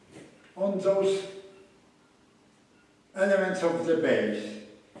on those elements of the base.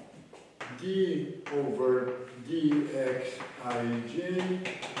 D over dxij,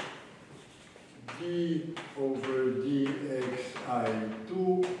 d over dxi2,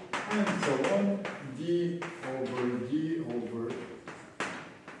 and so on, d over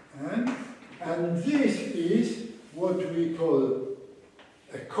n. And this is what we call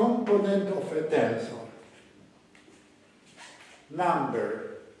a component of a tensor.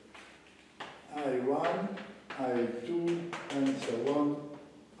 Number I1, I2, and so on,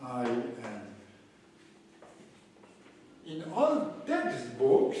 In. In all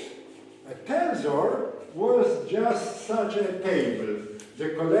textbooks, a tensor was just such a table, the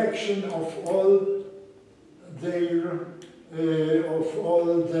collection of all their, the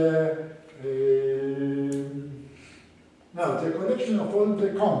collection of all the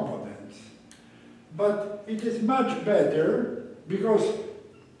components. But it is much better because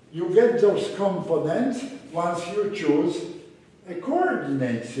you get those components once you choose a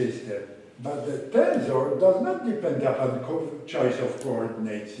coordinate system. But the tensor does not depend upon choice of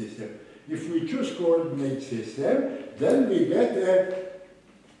coordinate system. If we choose coordinate system, then we get a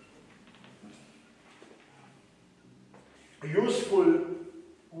useful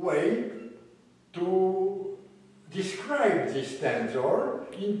way to describe this tensor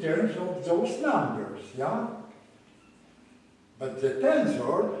in terms of those numbers, yeah? But the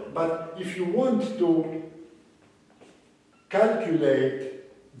tensor, but if you want to calculate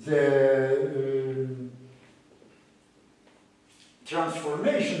the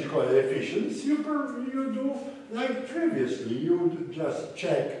transformation coefficients, you do like previously. You just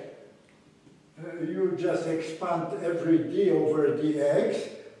check, you just expand every d over dx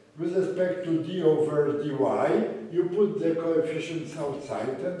with respect to d over dy. You put the coefficients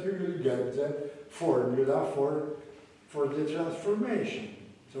outside and you will get the formula for the transformation.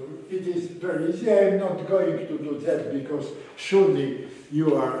 So it is very easy. I am not going to do that because surely you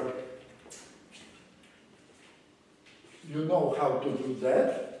know how to do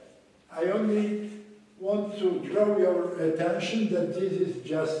that. I only want to draw your attention that this is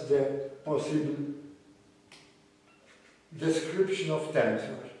just the possible description of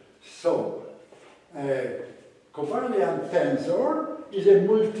tensors. So, a covariant tensor is a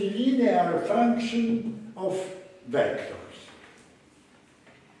multilinear function of vectors.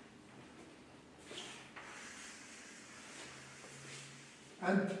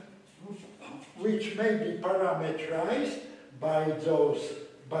 And which may be parameterized by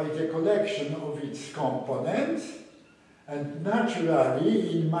the collection of its components, and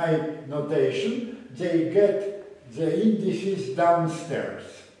naturally, in my notation, they get the indices downstairs.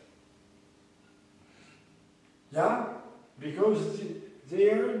 Yeah? Because they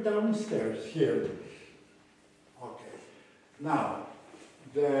are downstairs here. Okay. Now,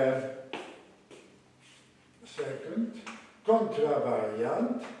 the second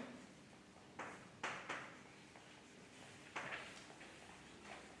contravariant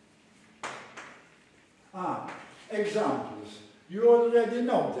examples. You already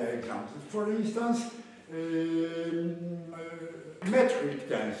know the examples. For instance, metric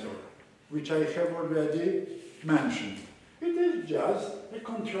tensor, which I have already mentioned. It is just a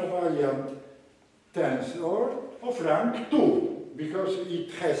contravariant tensor of rank 2, because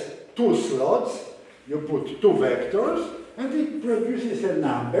it has two slots. You put two vectors, and it produces a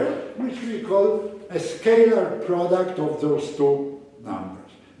number which we call a scalar product of those two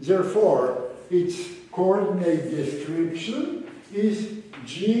numbers. Therefore, its coordinate description is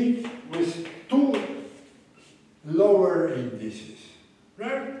G with two lower indices,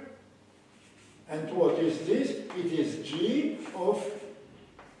 right? And what is this? It is G of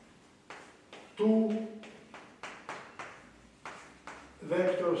two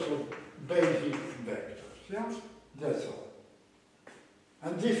vectors of basic vectors, yeah? That's all.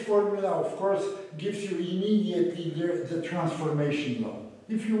 And this formula, of course, gives you immediately the transformation law.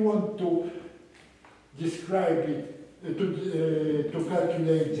 If you want to describe it, to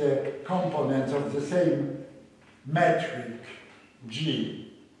calculate the components of the same metric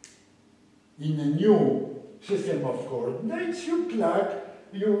G in a new system of coordinates,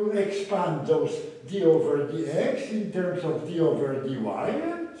 you expand those d over dx in terms of d over dy,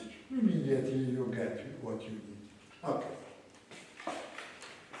 and immediately you get what you need. Okay.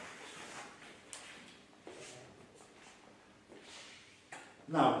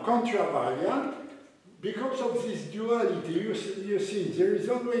 Now, contravariant, because of this duality, you see, there is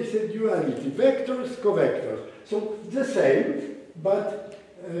always a duality, vectors, covectors. So the same, but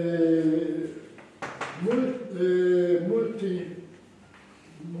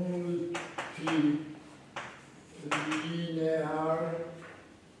multilinear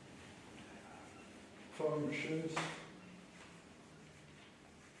functions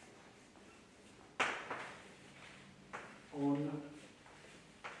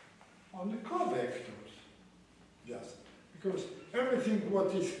on the covectors, just because everything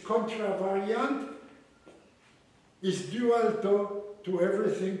what is contravariant is dual to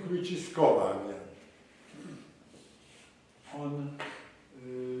everything which is covariant on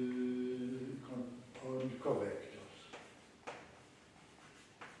covectors.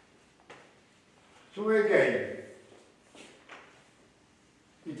 So again,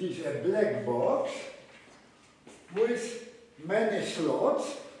 it is a black box with many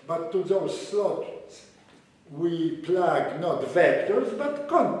slots, but to those slots we plug not vectors but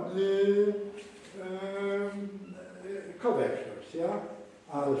covectors, yeah?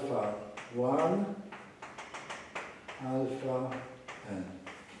 Alpha 1, alpha n.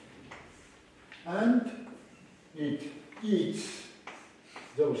 And it eats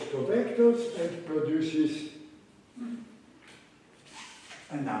those covectors and produces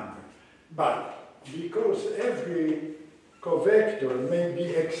a number. But because every covector may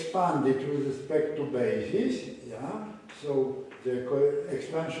be expanded with respect to basis, yeah, so the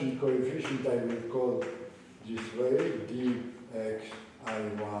expansion coefficient I will call this way,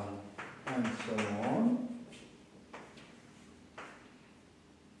 dxi1 and so on.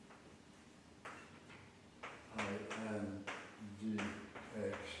 In dxin.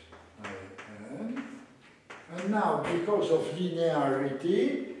 And now, because of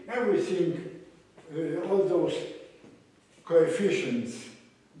linearity, everything, all those coefficients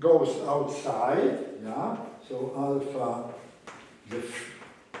goes outside, yeah? So alpha, the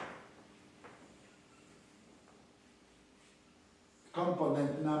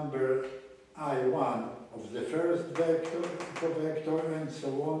component number I1 of the first vector, covector, and so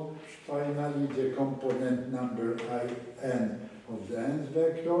on. Finally, the component number In of the nth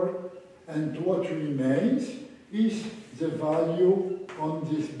vector. And what remains is the value on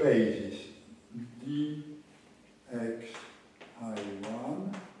this basis, dxi1,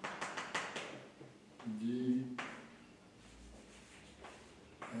 dxin.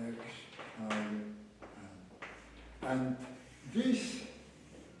 And this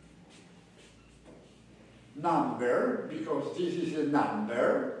number, because this is a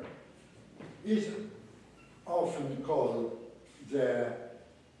number, is often called the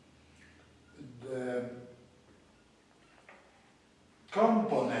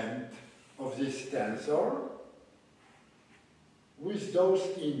component of this tensor with those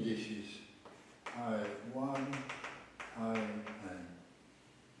indices, I1, In.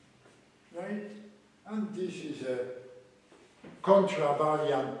 Right? And this is a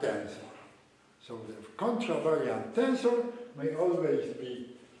contravariant tensor. So the contravariant tensor may always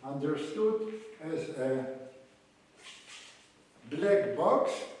be understood as a black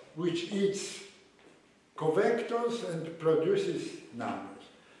box which eats covectors and produces numbers.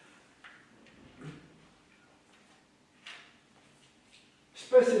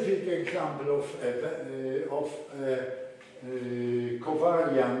 Specific example of a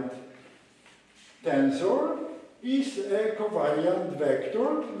covariant tensor is a covariant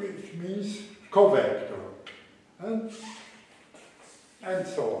vector, which means covector, and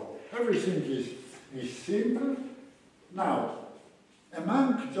so on. Everything is simple. Now,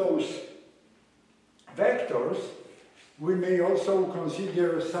 among those vectors, we may also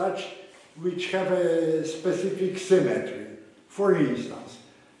consider such which have a specific symmetry. For instance,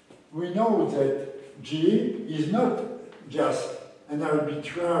 we know that G is not just an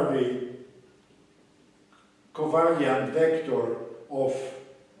arbitrary covariant vector of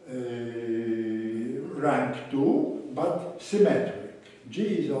rank 2, but symmetric. G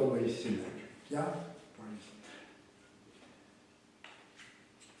is always symmetric, yeah? For instance.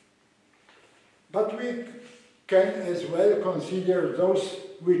 But we can as well consider those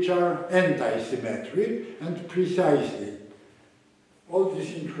which are anti-symmetric, and precisely all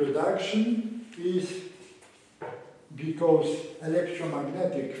this introduction is because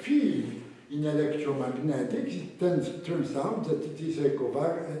electromagnetic field in electromagnetics, it turns out that it is a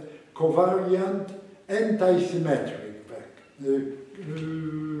covariant anti-symmetric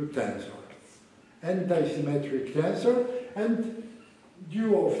tensor. Anti-symmetric tensor, and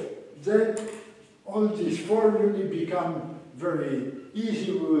due of that, all these formulae become very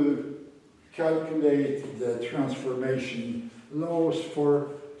easy. We will calculate the transformation laws for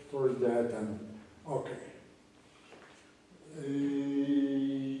that, and okay.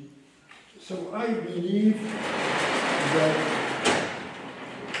 So I believe that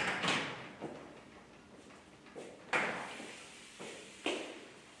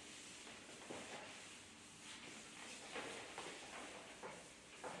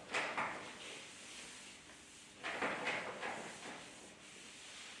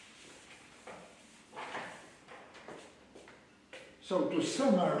so to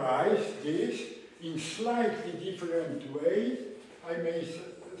summarize this in slightly different ways, I may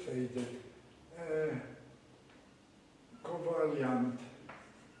say that covariant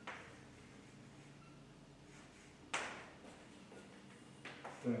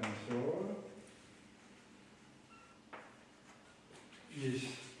tensor is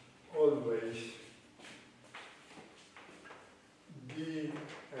always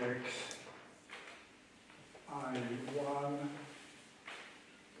dx I1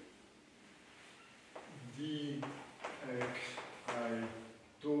 dx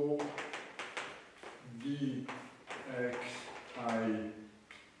I2 dx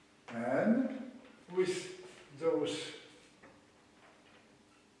In with those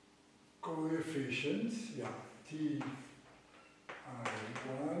coefficients, yeah, t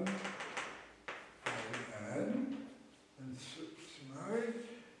I1 In and so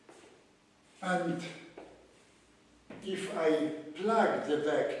and if I plug the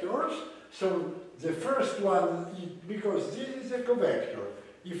vectors, so the first one, because this is a covector,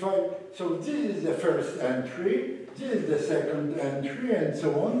 so this is the first entry, this is the second entry, and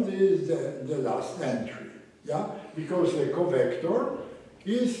so on, this is the last entry, yeah? Because the covector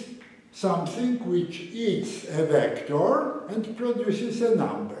is something which eats a vector and produces a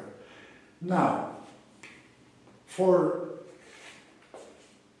number. Now,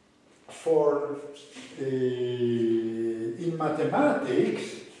 in mathematics,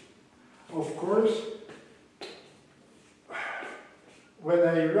 of course, when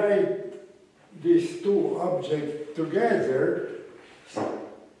I write these two objects together,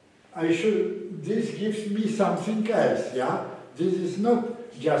 this gives me something else, yeah? This is not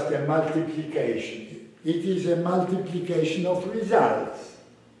just a multiplication. It is a multiplication of results.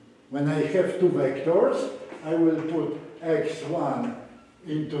 When I have two vectors, I will put x1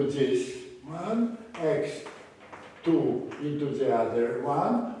 into this one, x2 into the other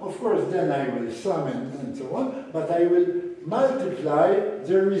one. Of course, then I will sum and so on, but I will multiply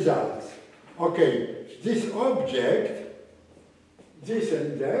the results. Okay, this object, this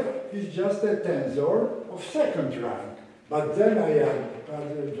and that, is just a tensor of second rank. But then I add,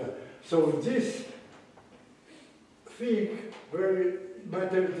 so this thing, the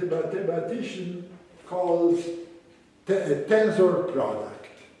mathematician calls a tensor product.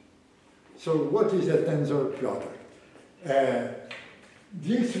 So what is a tensor product?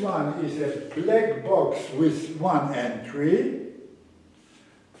 This one is a black box with one entry.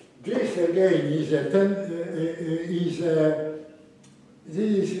 This again is a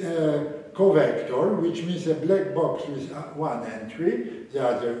covector, which means a black box with one entry, the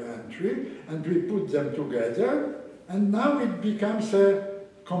other entry, and we put them together, and now it becomes a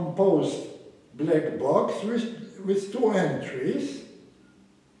composed black box with two entries,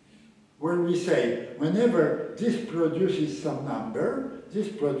 where we say, whenever this produces some number,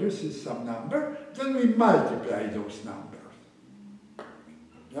 then we multiply those numbers.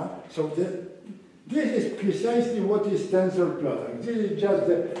 Yeah? So this is precisely what is tensor product. This is just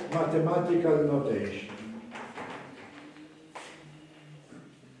the mathematical notation.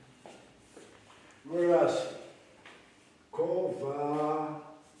 Whereas contravariant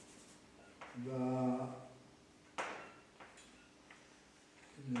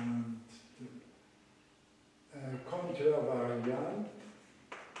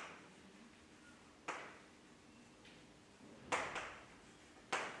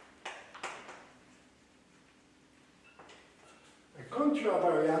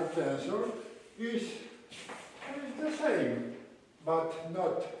contravariant tensor is the same, but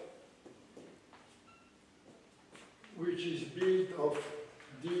not, which is built of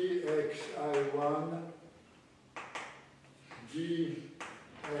dxi1, dxi2,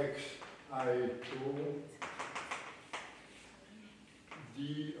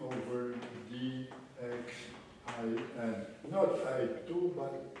 d over dxin. Not i2,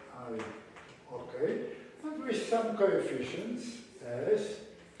 but I. Okay. And with some coefficients as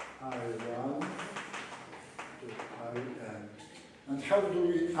i1 to in. And how do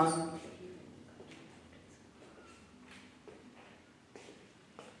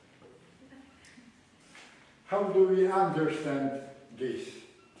we understand this?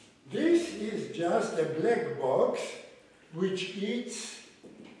 This is just a black box which is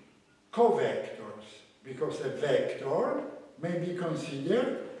covectors, because a vector may be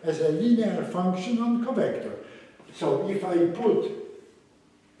considered as a linear function on covector. So if I put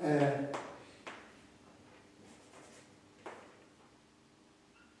a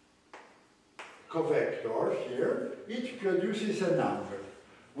covector here, it produces a number.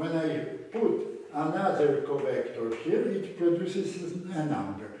 When I put another covector here, it produces a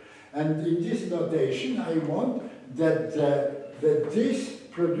number. And in this notation, I want that, that this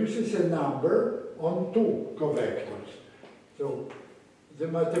produces a number on two covectors. So the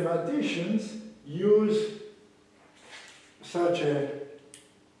mathematicians use such a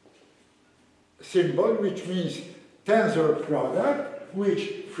symbol, which means tensor product,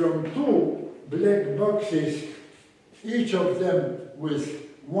 which from two black boxes, each of them with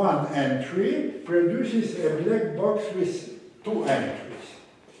one entry, produces a black box with two entries.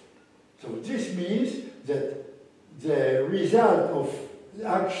 So this means that the result of the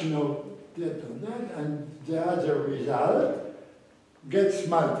action of that and that and the other result gets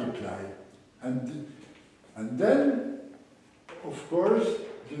multiplied. And then, of course,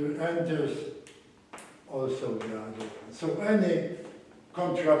 the enters also the other one. So any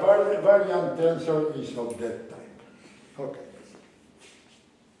contravariant tensor is of that type. Okay.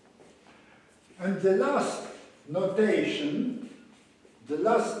 And the last notation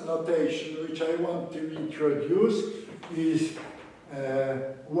which I want to introduce is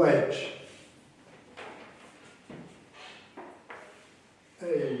wedge.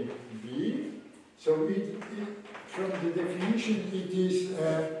 A, B. So from the definition, it is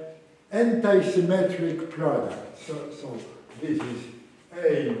an antisymmetric product. So this is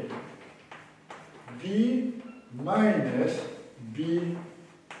A, B minus B,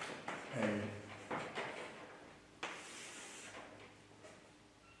 A.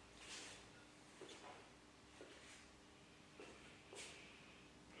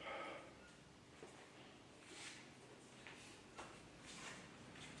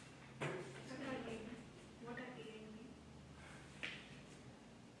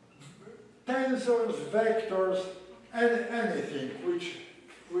 Tensors, vectors, and anything which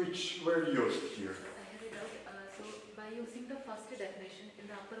were used here. I have a doubt. So by using the first definition in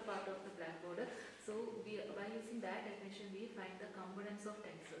the upper part of the blackboard, so by using that definition we find the components of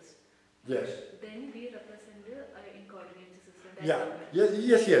tensors. Yes. Then we represent in coordinate system. Yeah. Yes.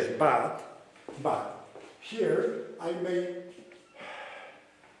 But here I may.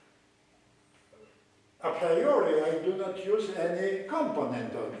 A priori, I do not use any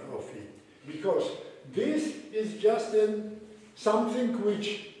component of it, because this is just something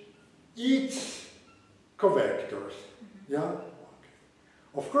which eats covectors. Yeah. Okay.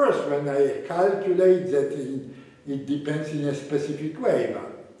 Of course, when I calculate that, it depends in a specific way,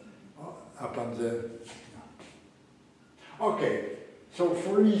 but upon the. Okay. So,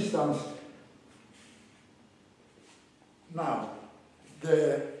 for instance, now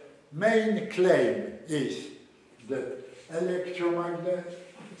the main claim is that electromagnetic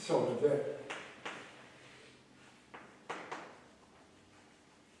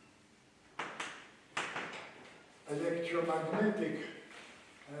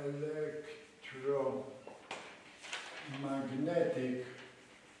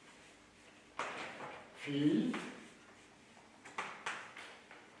field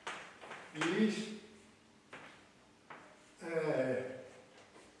is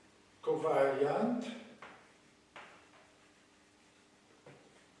covariant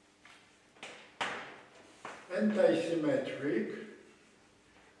antisymmetric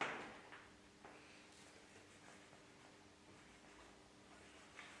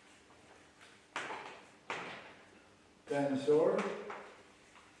tensor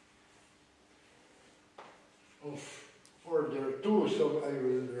of order 2, so I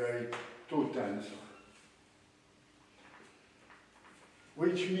will write 2 tensor,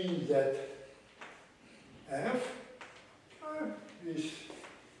 which means that F is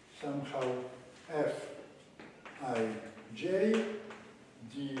somehow Fij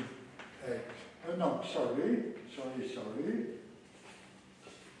dx. No, sorry.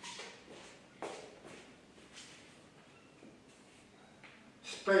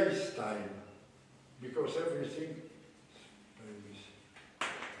 Space-time, because everything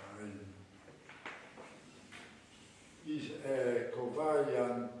is a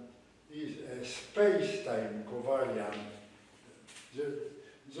covariant, is a space-time covariant.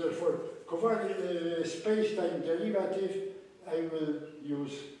 Therefore, space-time derivative, I will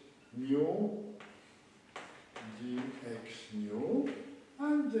use mu dx mu,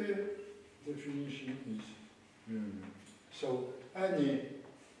 and the definition is mu. So any,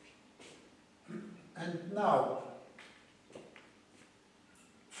 and now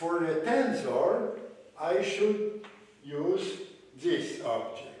for a tensor, I should use this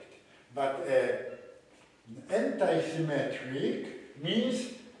object. But antisymmetric means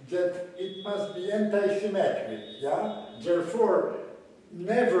that it must be antisymmetric, yeah? Therefore,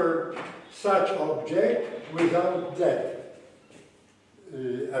 never such object without that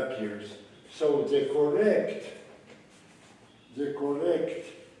appears. So the correct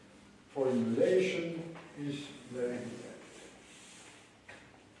formulation is like that.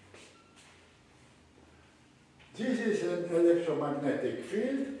 This is an electromagnetic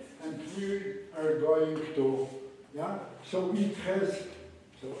field, and we are going to, yeah? So it has,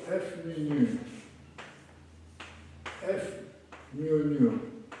 so F mu nu.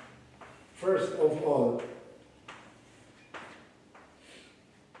 First of all,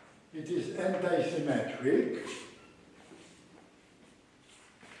 it is antisymmetric.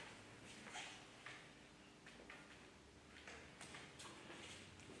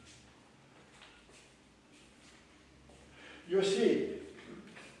 You see,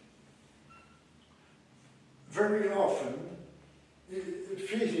 very often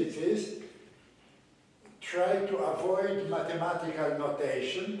physicists try to avoid mathematical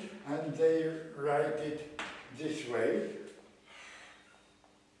notation and they write it this way.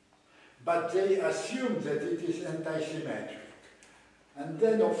 But they assume that it is antisymmetric. And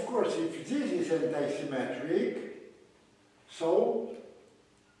then, of course, if this is antisymmetric, so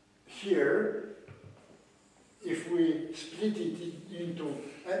here, if we split it into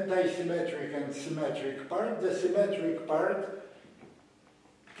antisymmetric and symmetric part, the symmetric part,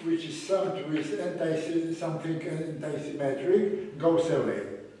 which is summed with something antisymmetric, goes away.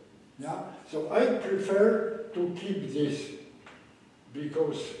 Yeah? So I prefer to keep this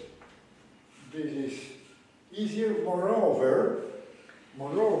because this is easier. Moreover,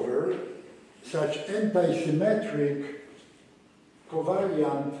 such antisymmetric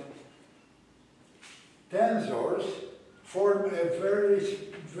covariant tensors form a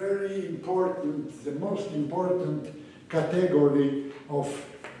very important, the most important category of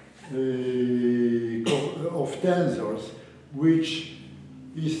tensors, which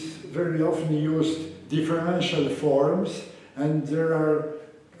is very often used differential forms, and there are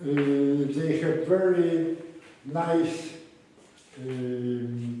they have very nice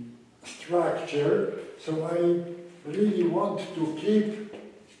structure. So I really want to keep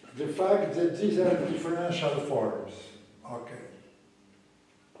the fact that these are differential forms. Okay.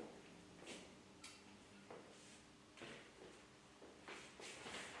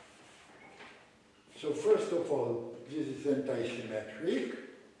 So first of all, this is antisymmetric.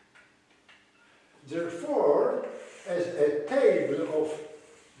 Therefore, as a table of,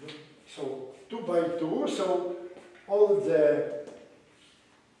 so 2 by 2, so all the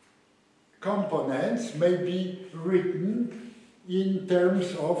components may be written in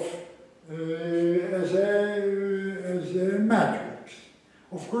terms of as a matrix.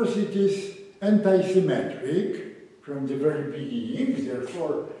 Of course, it is antisymmetric from the very beginning,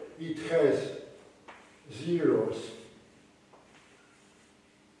 therefore it has zeros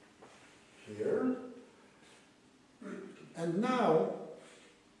here. And now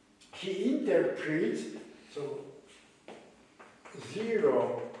he interprets, so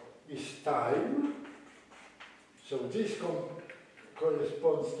 0 is time, so this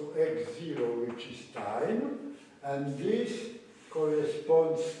corresponds to x0, which is time, and this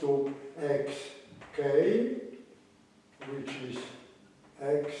corresponds to xk, which is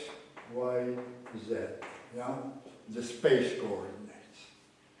x, y, z, yeah? The space coordinates.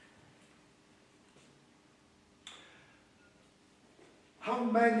 How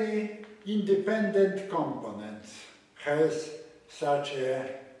many independent components has such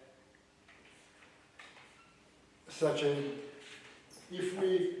a, if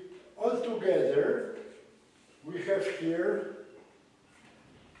we altogether, we have here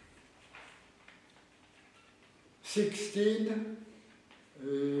 16,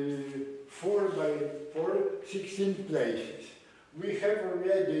 4 by 4, 16 places. We have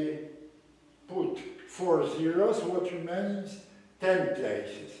already put 4 zeros, what remains 10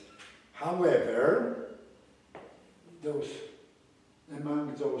 places. However,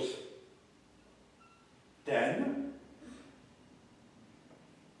 among those 10,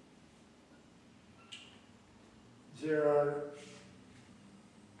 there are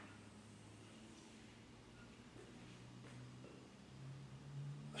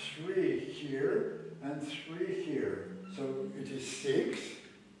 3 here and 3 here. So it is 6.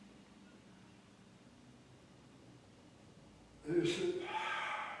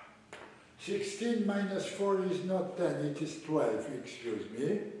 16 minus 4 is not 10, it is 12, excuse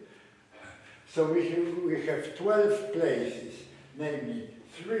me. So we have 12 places, namely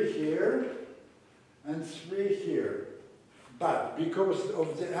 3 here, and 3 here. But because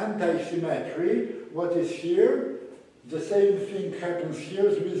of the anti-symmetry, what is here, the same thing happens here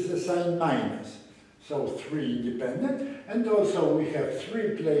with the sign minus. So 3 independent, and also we have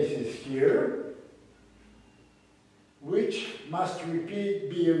 3 places here, which must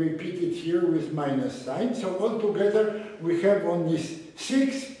be repeated here with minus sign. So altogether we have only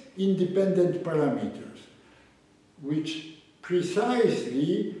 6 independent parameters, which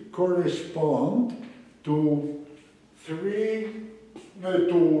precisely correspond to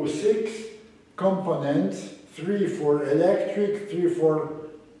 6 components, 3 for electric, 3 for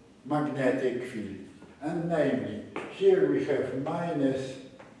magnetic field. And namely, here we have minus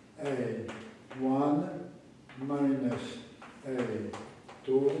A1, minus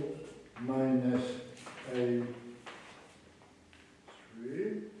A2, minus A3,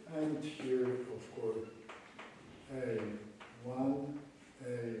 and here, of course, A1,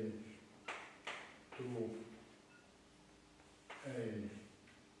 A2,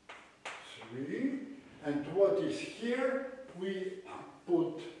 A3, and what is here, we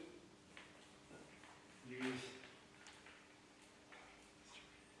put this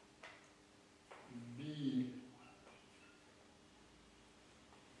B2,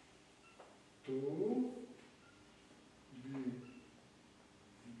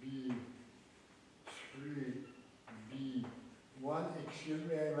 B3, B1. Excuse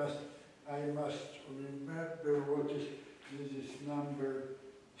me, I must remember what is this number.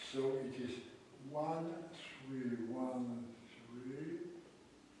 So it is 1, 3, 1, 3.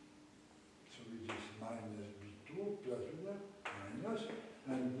 So it is minus B2 plus 1, minus,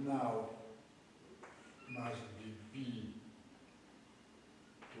 and now must be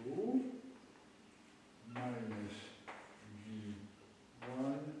B2 minus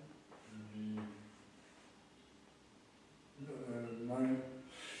B1, minus.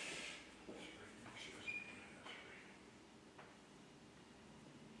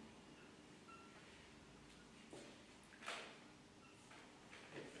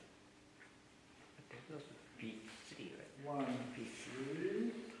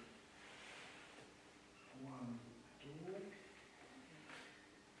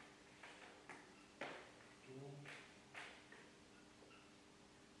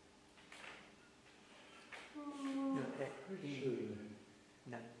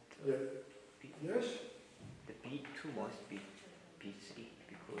 Yes? The B2 must be B3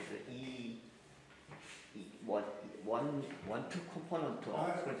 because the two component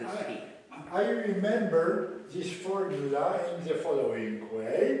for the 3. I remember this formula in the following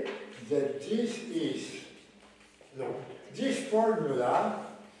way, that this is, look, this formula,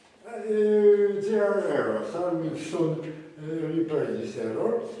 there are errors, I will soon repair this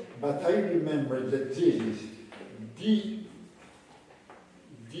error, but I remember that this is T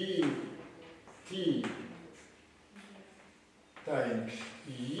times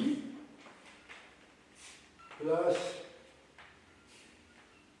E plus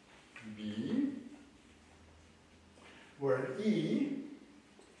B, where E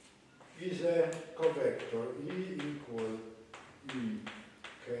is a covector, E equal E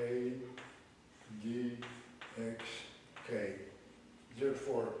k dx k.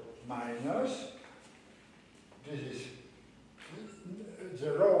 Therefore, minus, this is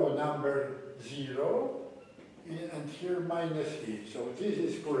the row number 0, and here minus E. So this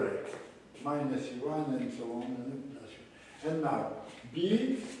is correct. Minus E1 and so on. And now,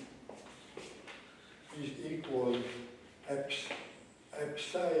 B is equal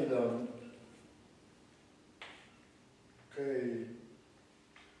epsilon k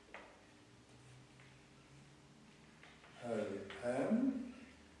Lm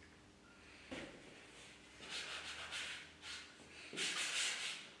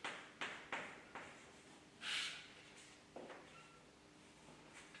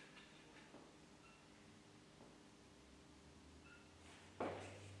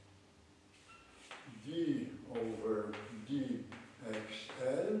d over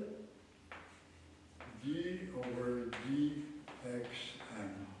dxl, d over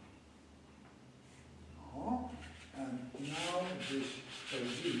dxm. And now this is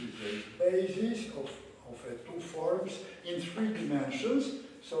the basis of two forms in 3 dimensions.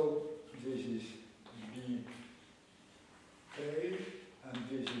 So this is bk and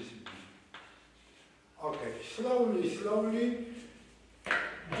this is b. Okay, slowly.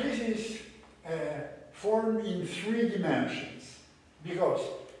 This is formed in 3 dimensions because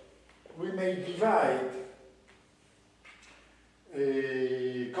we may divide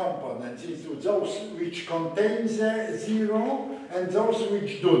components into those which contain the 0 and those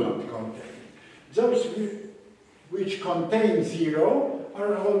which do not contain. Those which contain 0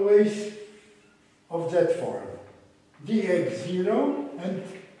 are always of that form. dx0, and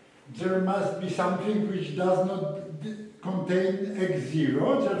there must be something which does not contain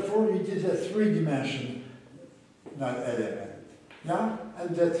x0, therefore it is a three-dimensional element. Yeah?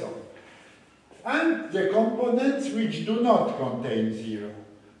 And that's all. And the components which do not contain 0.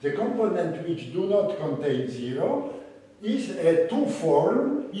 The component which do not contain 0 is a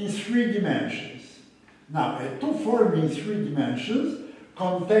two-form in 3 dimensions. Now, a two-form in 3 dimensions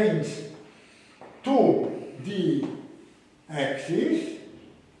contains 2D axes,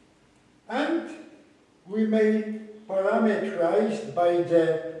 and we may parameterize by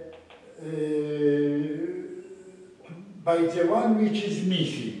the one which is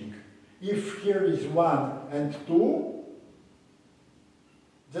missing. If here is 1 and 2,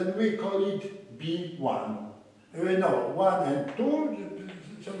 then we call it B1. No, 1 and 2,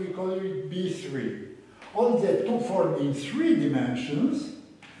 so we call it B3. All the two forms in 3 dimensions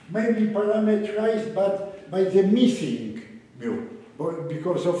may be parameterized by the missing mu.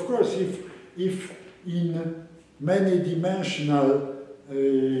 Because of course, if in many dimensional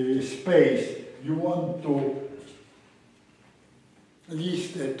space you want to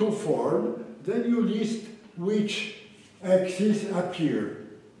list a two form, then you list which axes appear.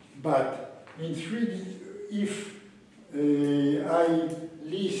 But in 3D, if I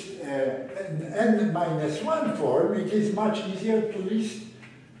list an n-1 form, it is much easier to list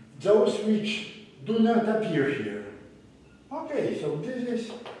those which do not appear here. Okay, so this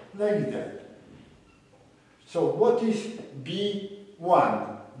is like that. So what is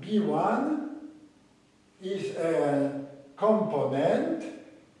B1? B1 is a component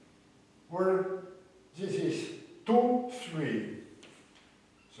where this is 2, 3.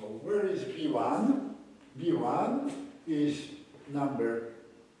 So where is B1? B1 is number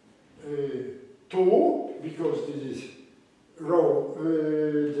 2, because this is row,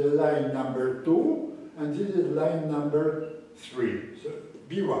 the line number 2, and this is line number 3. So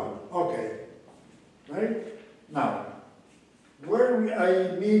B1, okay. Right? Now, where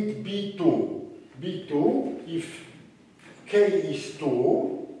I meet B2? B2, if K is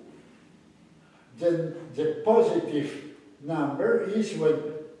 2, then the positive number is when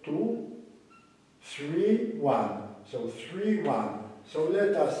 2, 3, 1. So 3, 1. So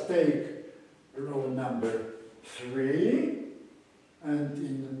let us take row number 3, and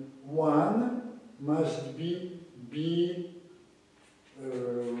in 1 must be B,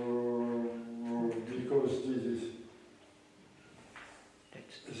 because this is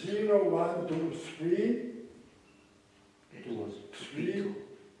 0, 1, 2, 3, 2, 3,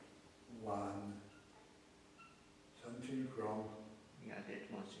 1. Something wrong. Yeah, that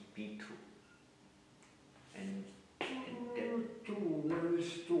was B2. And that 2, where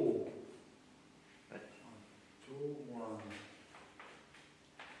is 2? But 2, 1.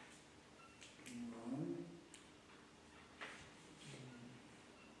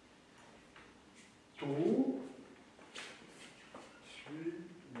 2, 3,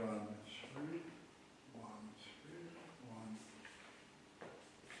 1, 3, 1, 3, 1.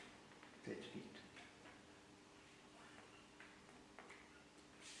 that's it.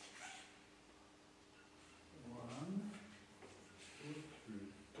 1,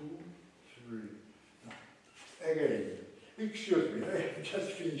 2, 3. Now, again, excuse me, I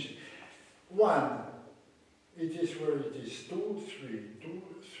just finished. 1, it is where it is 2, 3, 2,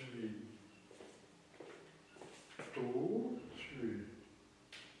 3. 2, 3.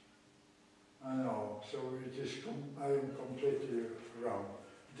 I know, so it is, I am completely wrong.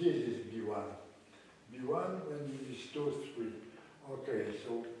 This is B1. B1 when it is 2, 3. Okay,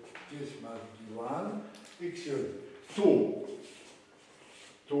 so this must be 1. Excuse me. 2.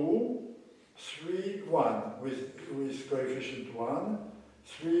 2, 3, 1 with coefficient 1.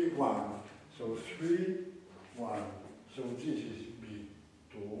 3, 1. So 3, 1. So this is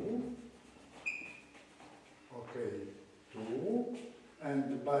B2. Okay, 2,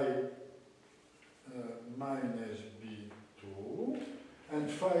 and by minus B2, and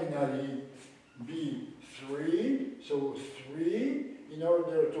finally B3, so 3, in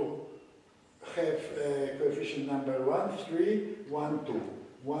order to have coefficient number 1, 3, 1, 2,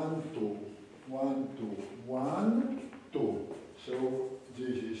 1, 2, 1, 2, 1, 2. So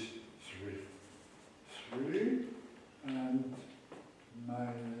this is 3. 3 and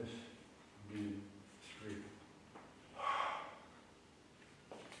minus B3.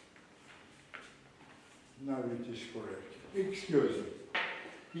 Now it is correct. Excuse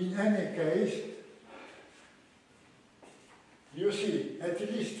me. In any case, you see, at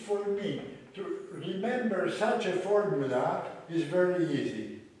least for me, to remember such a formula is very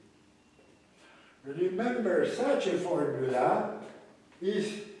easy. Remember such a formula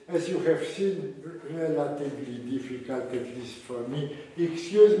is, as you have seen, relatively difficult, at least for me.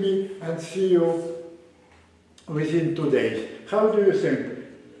 Excuse me, and see you within 2 days. How do you think?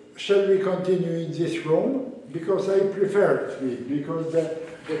 Shall we continue in this room? Because I prefer it, because the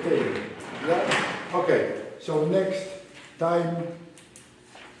table. Yeah? Okay, so next time,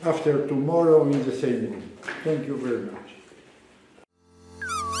 after tomorrow, in the same room. Thank you very much.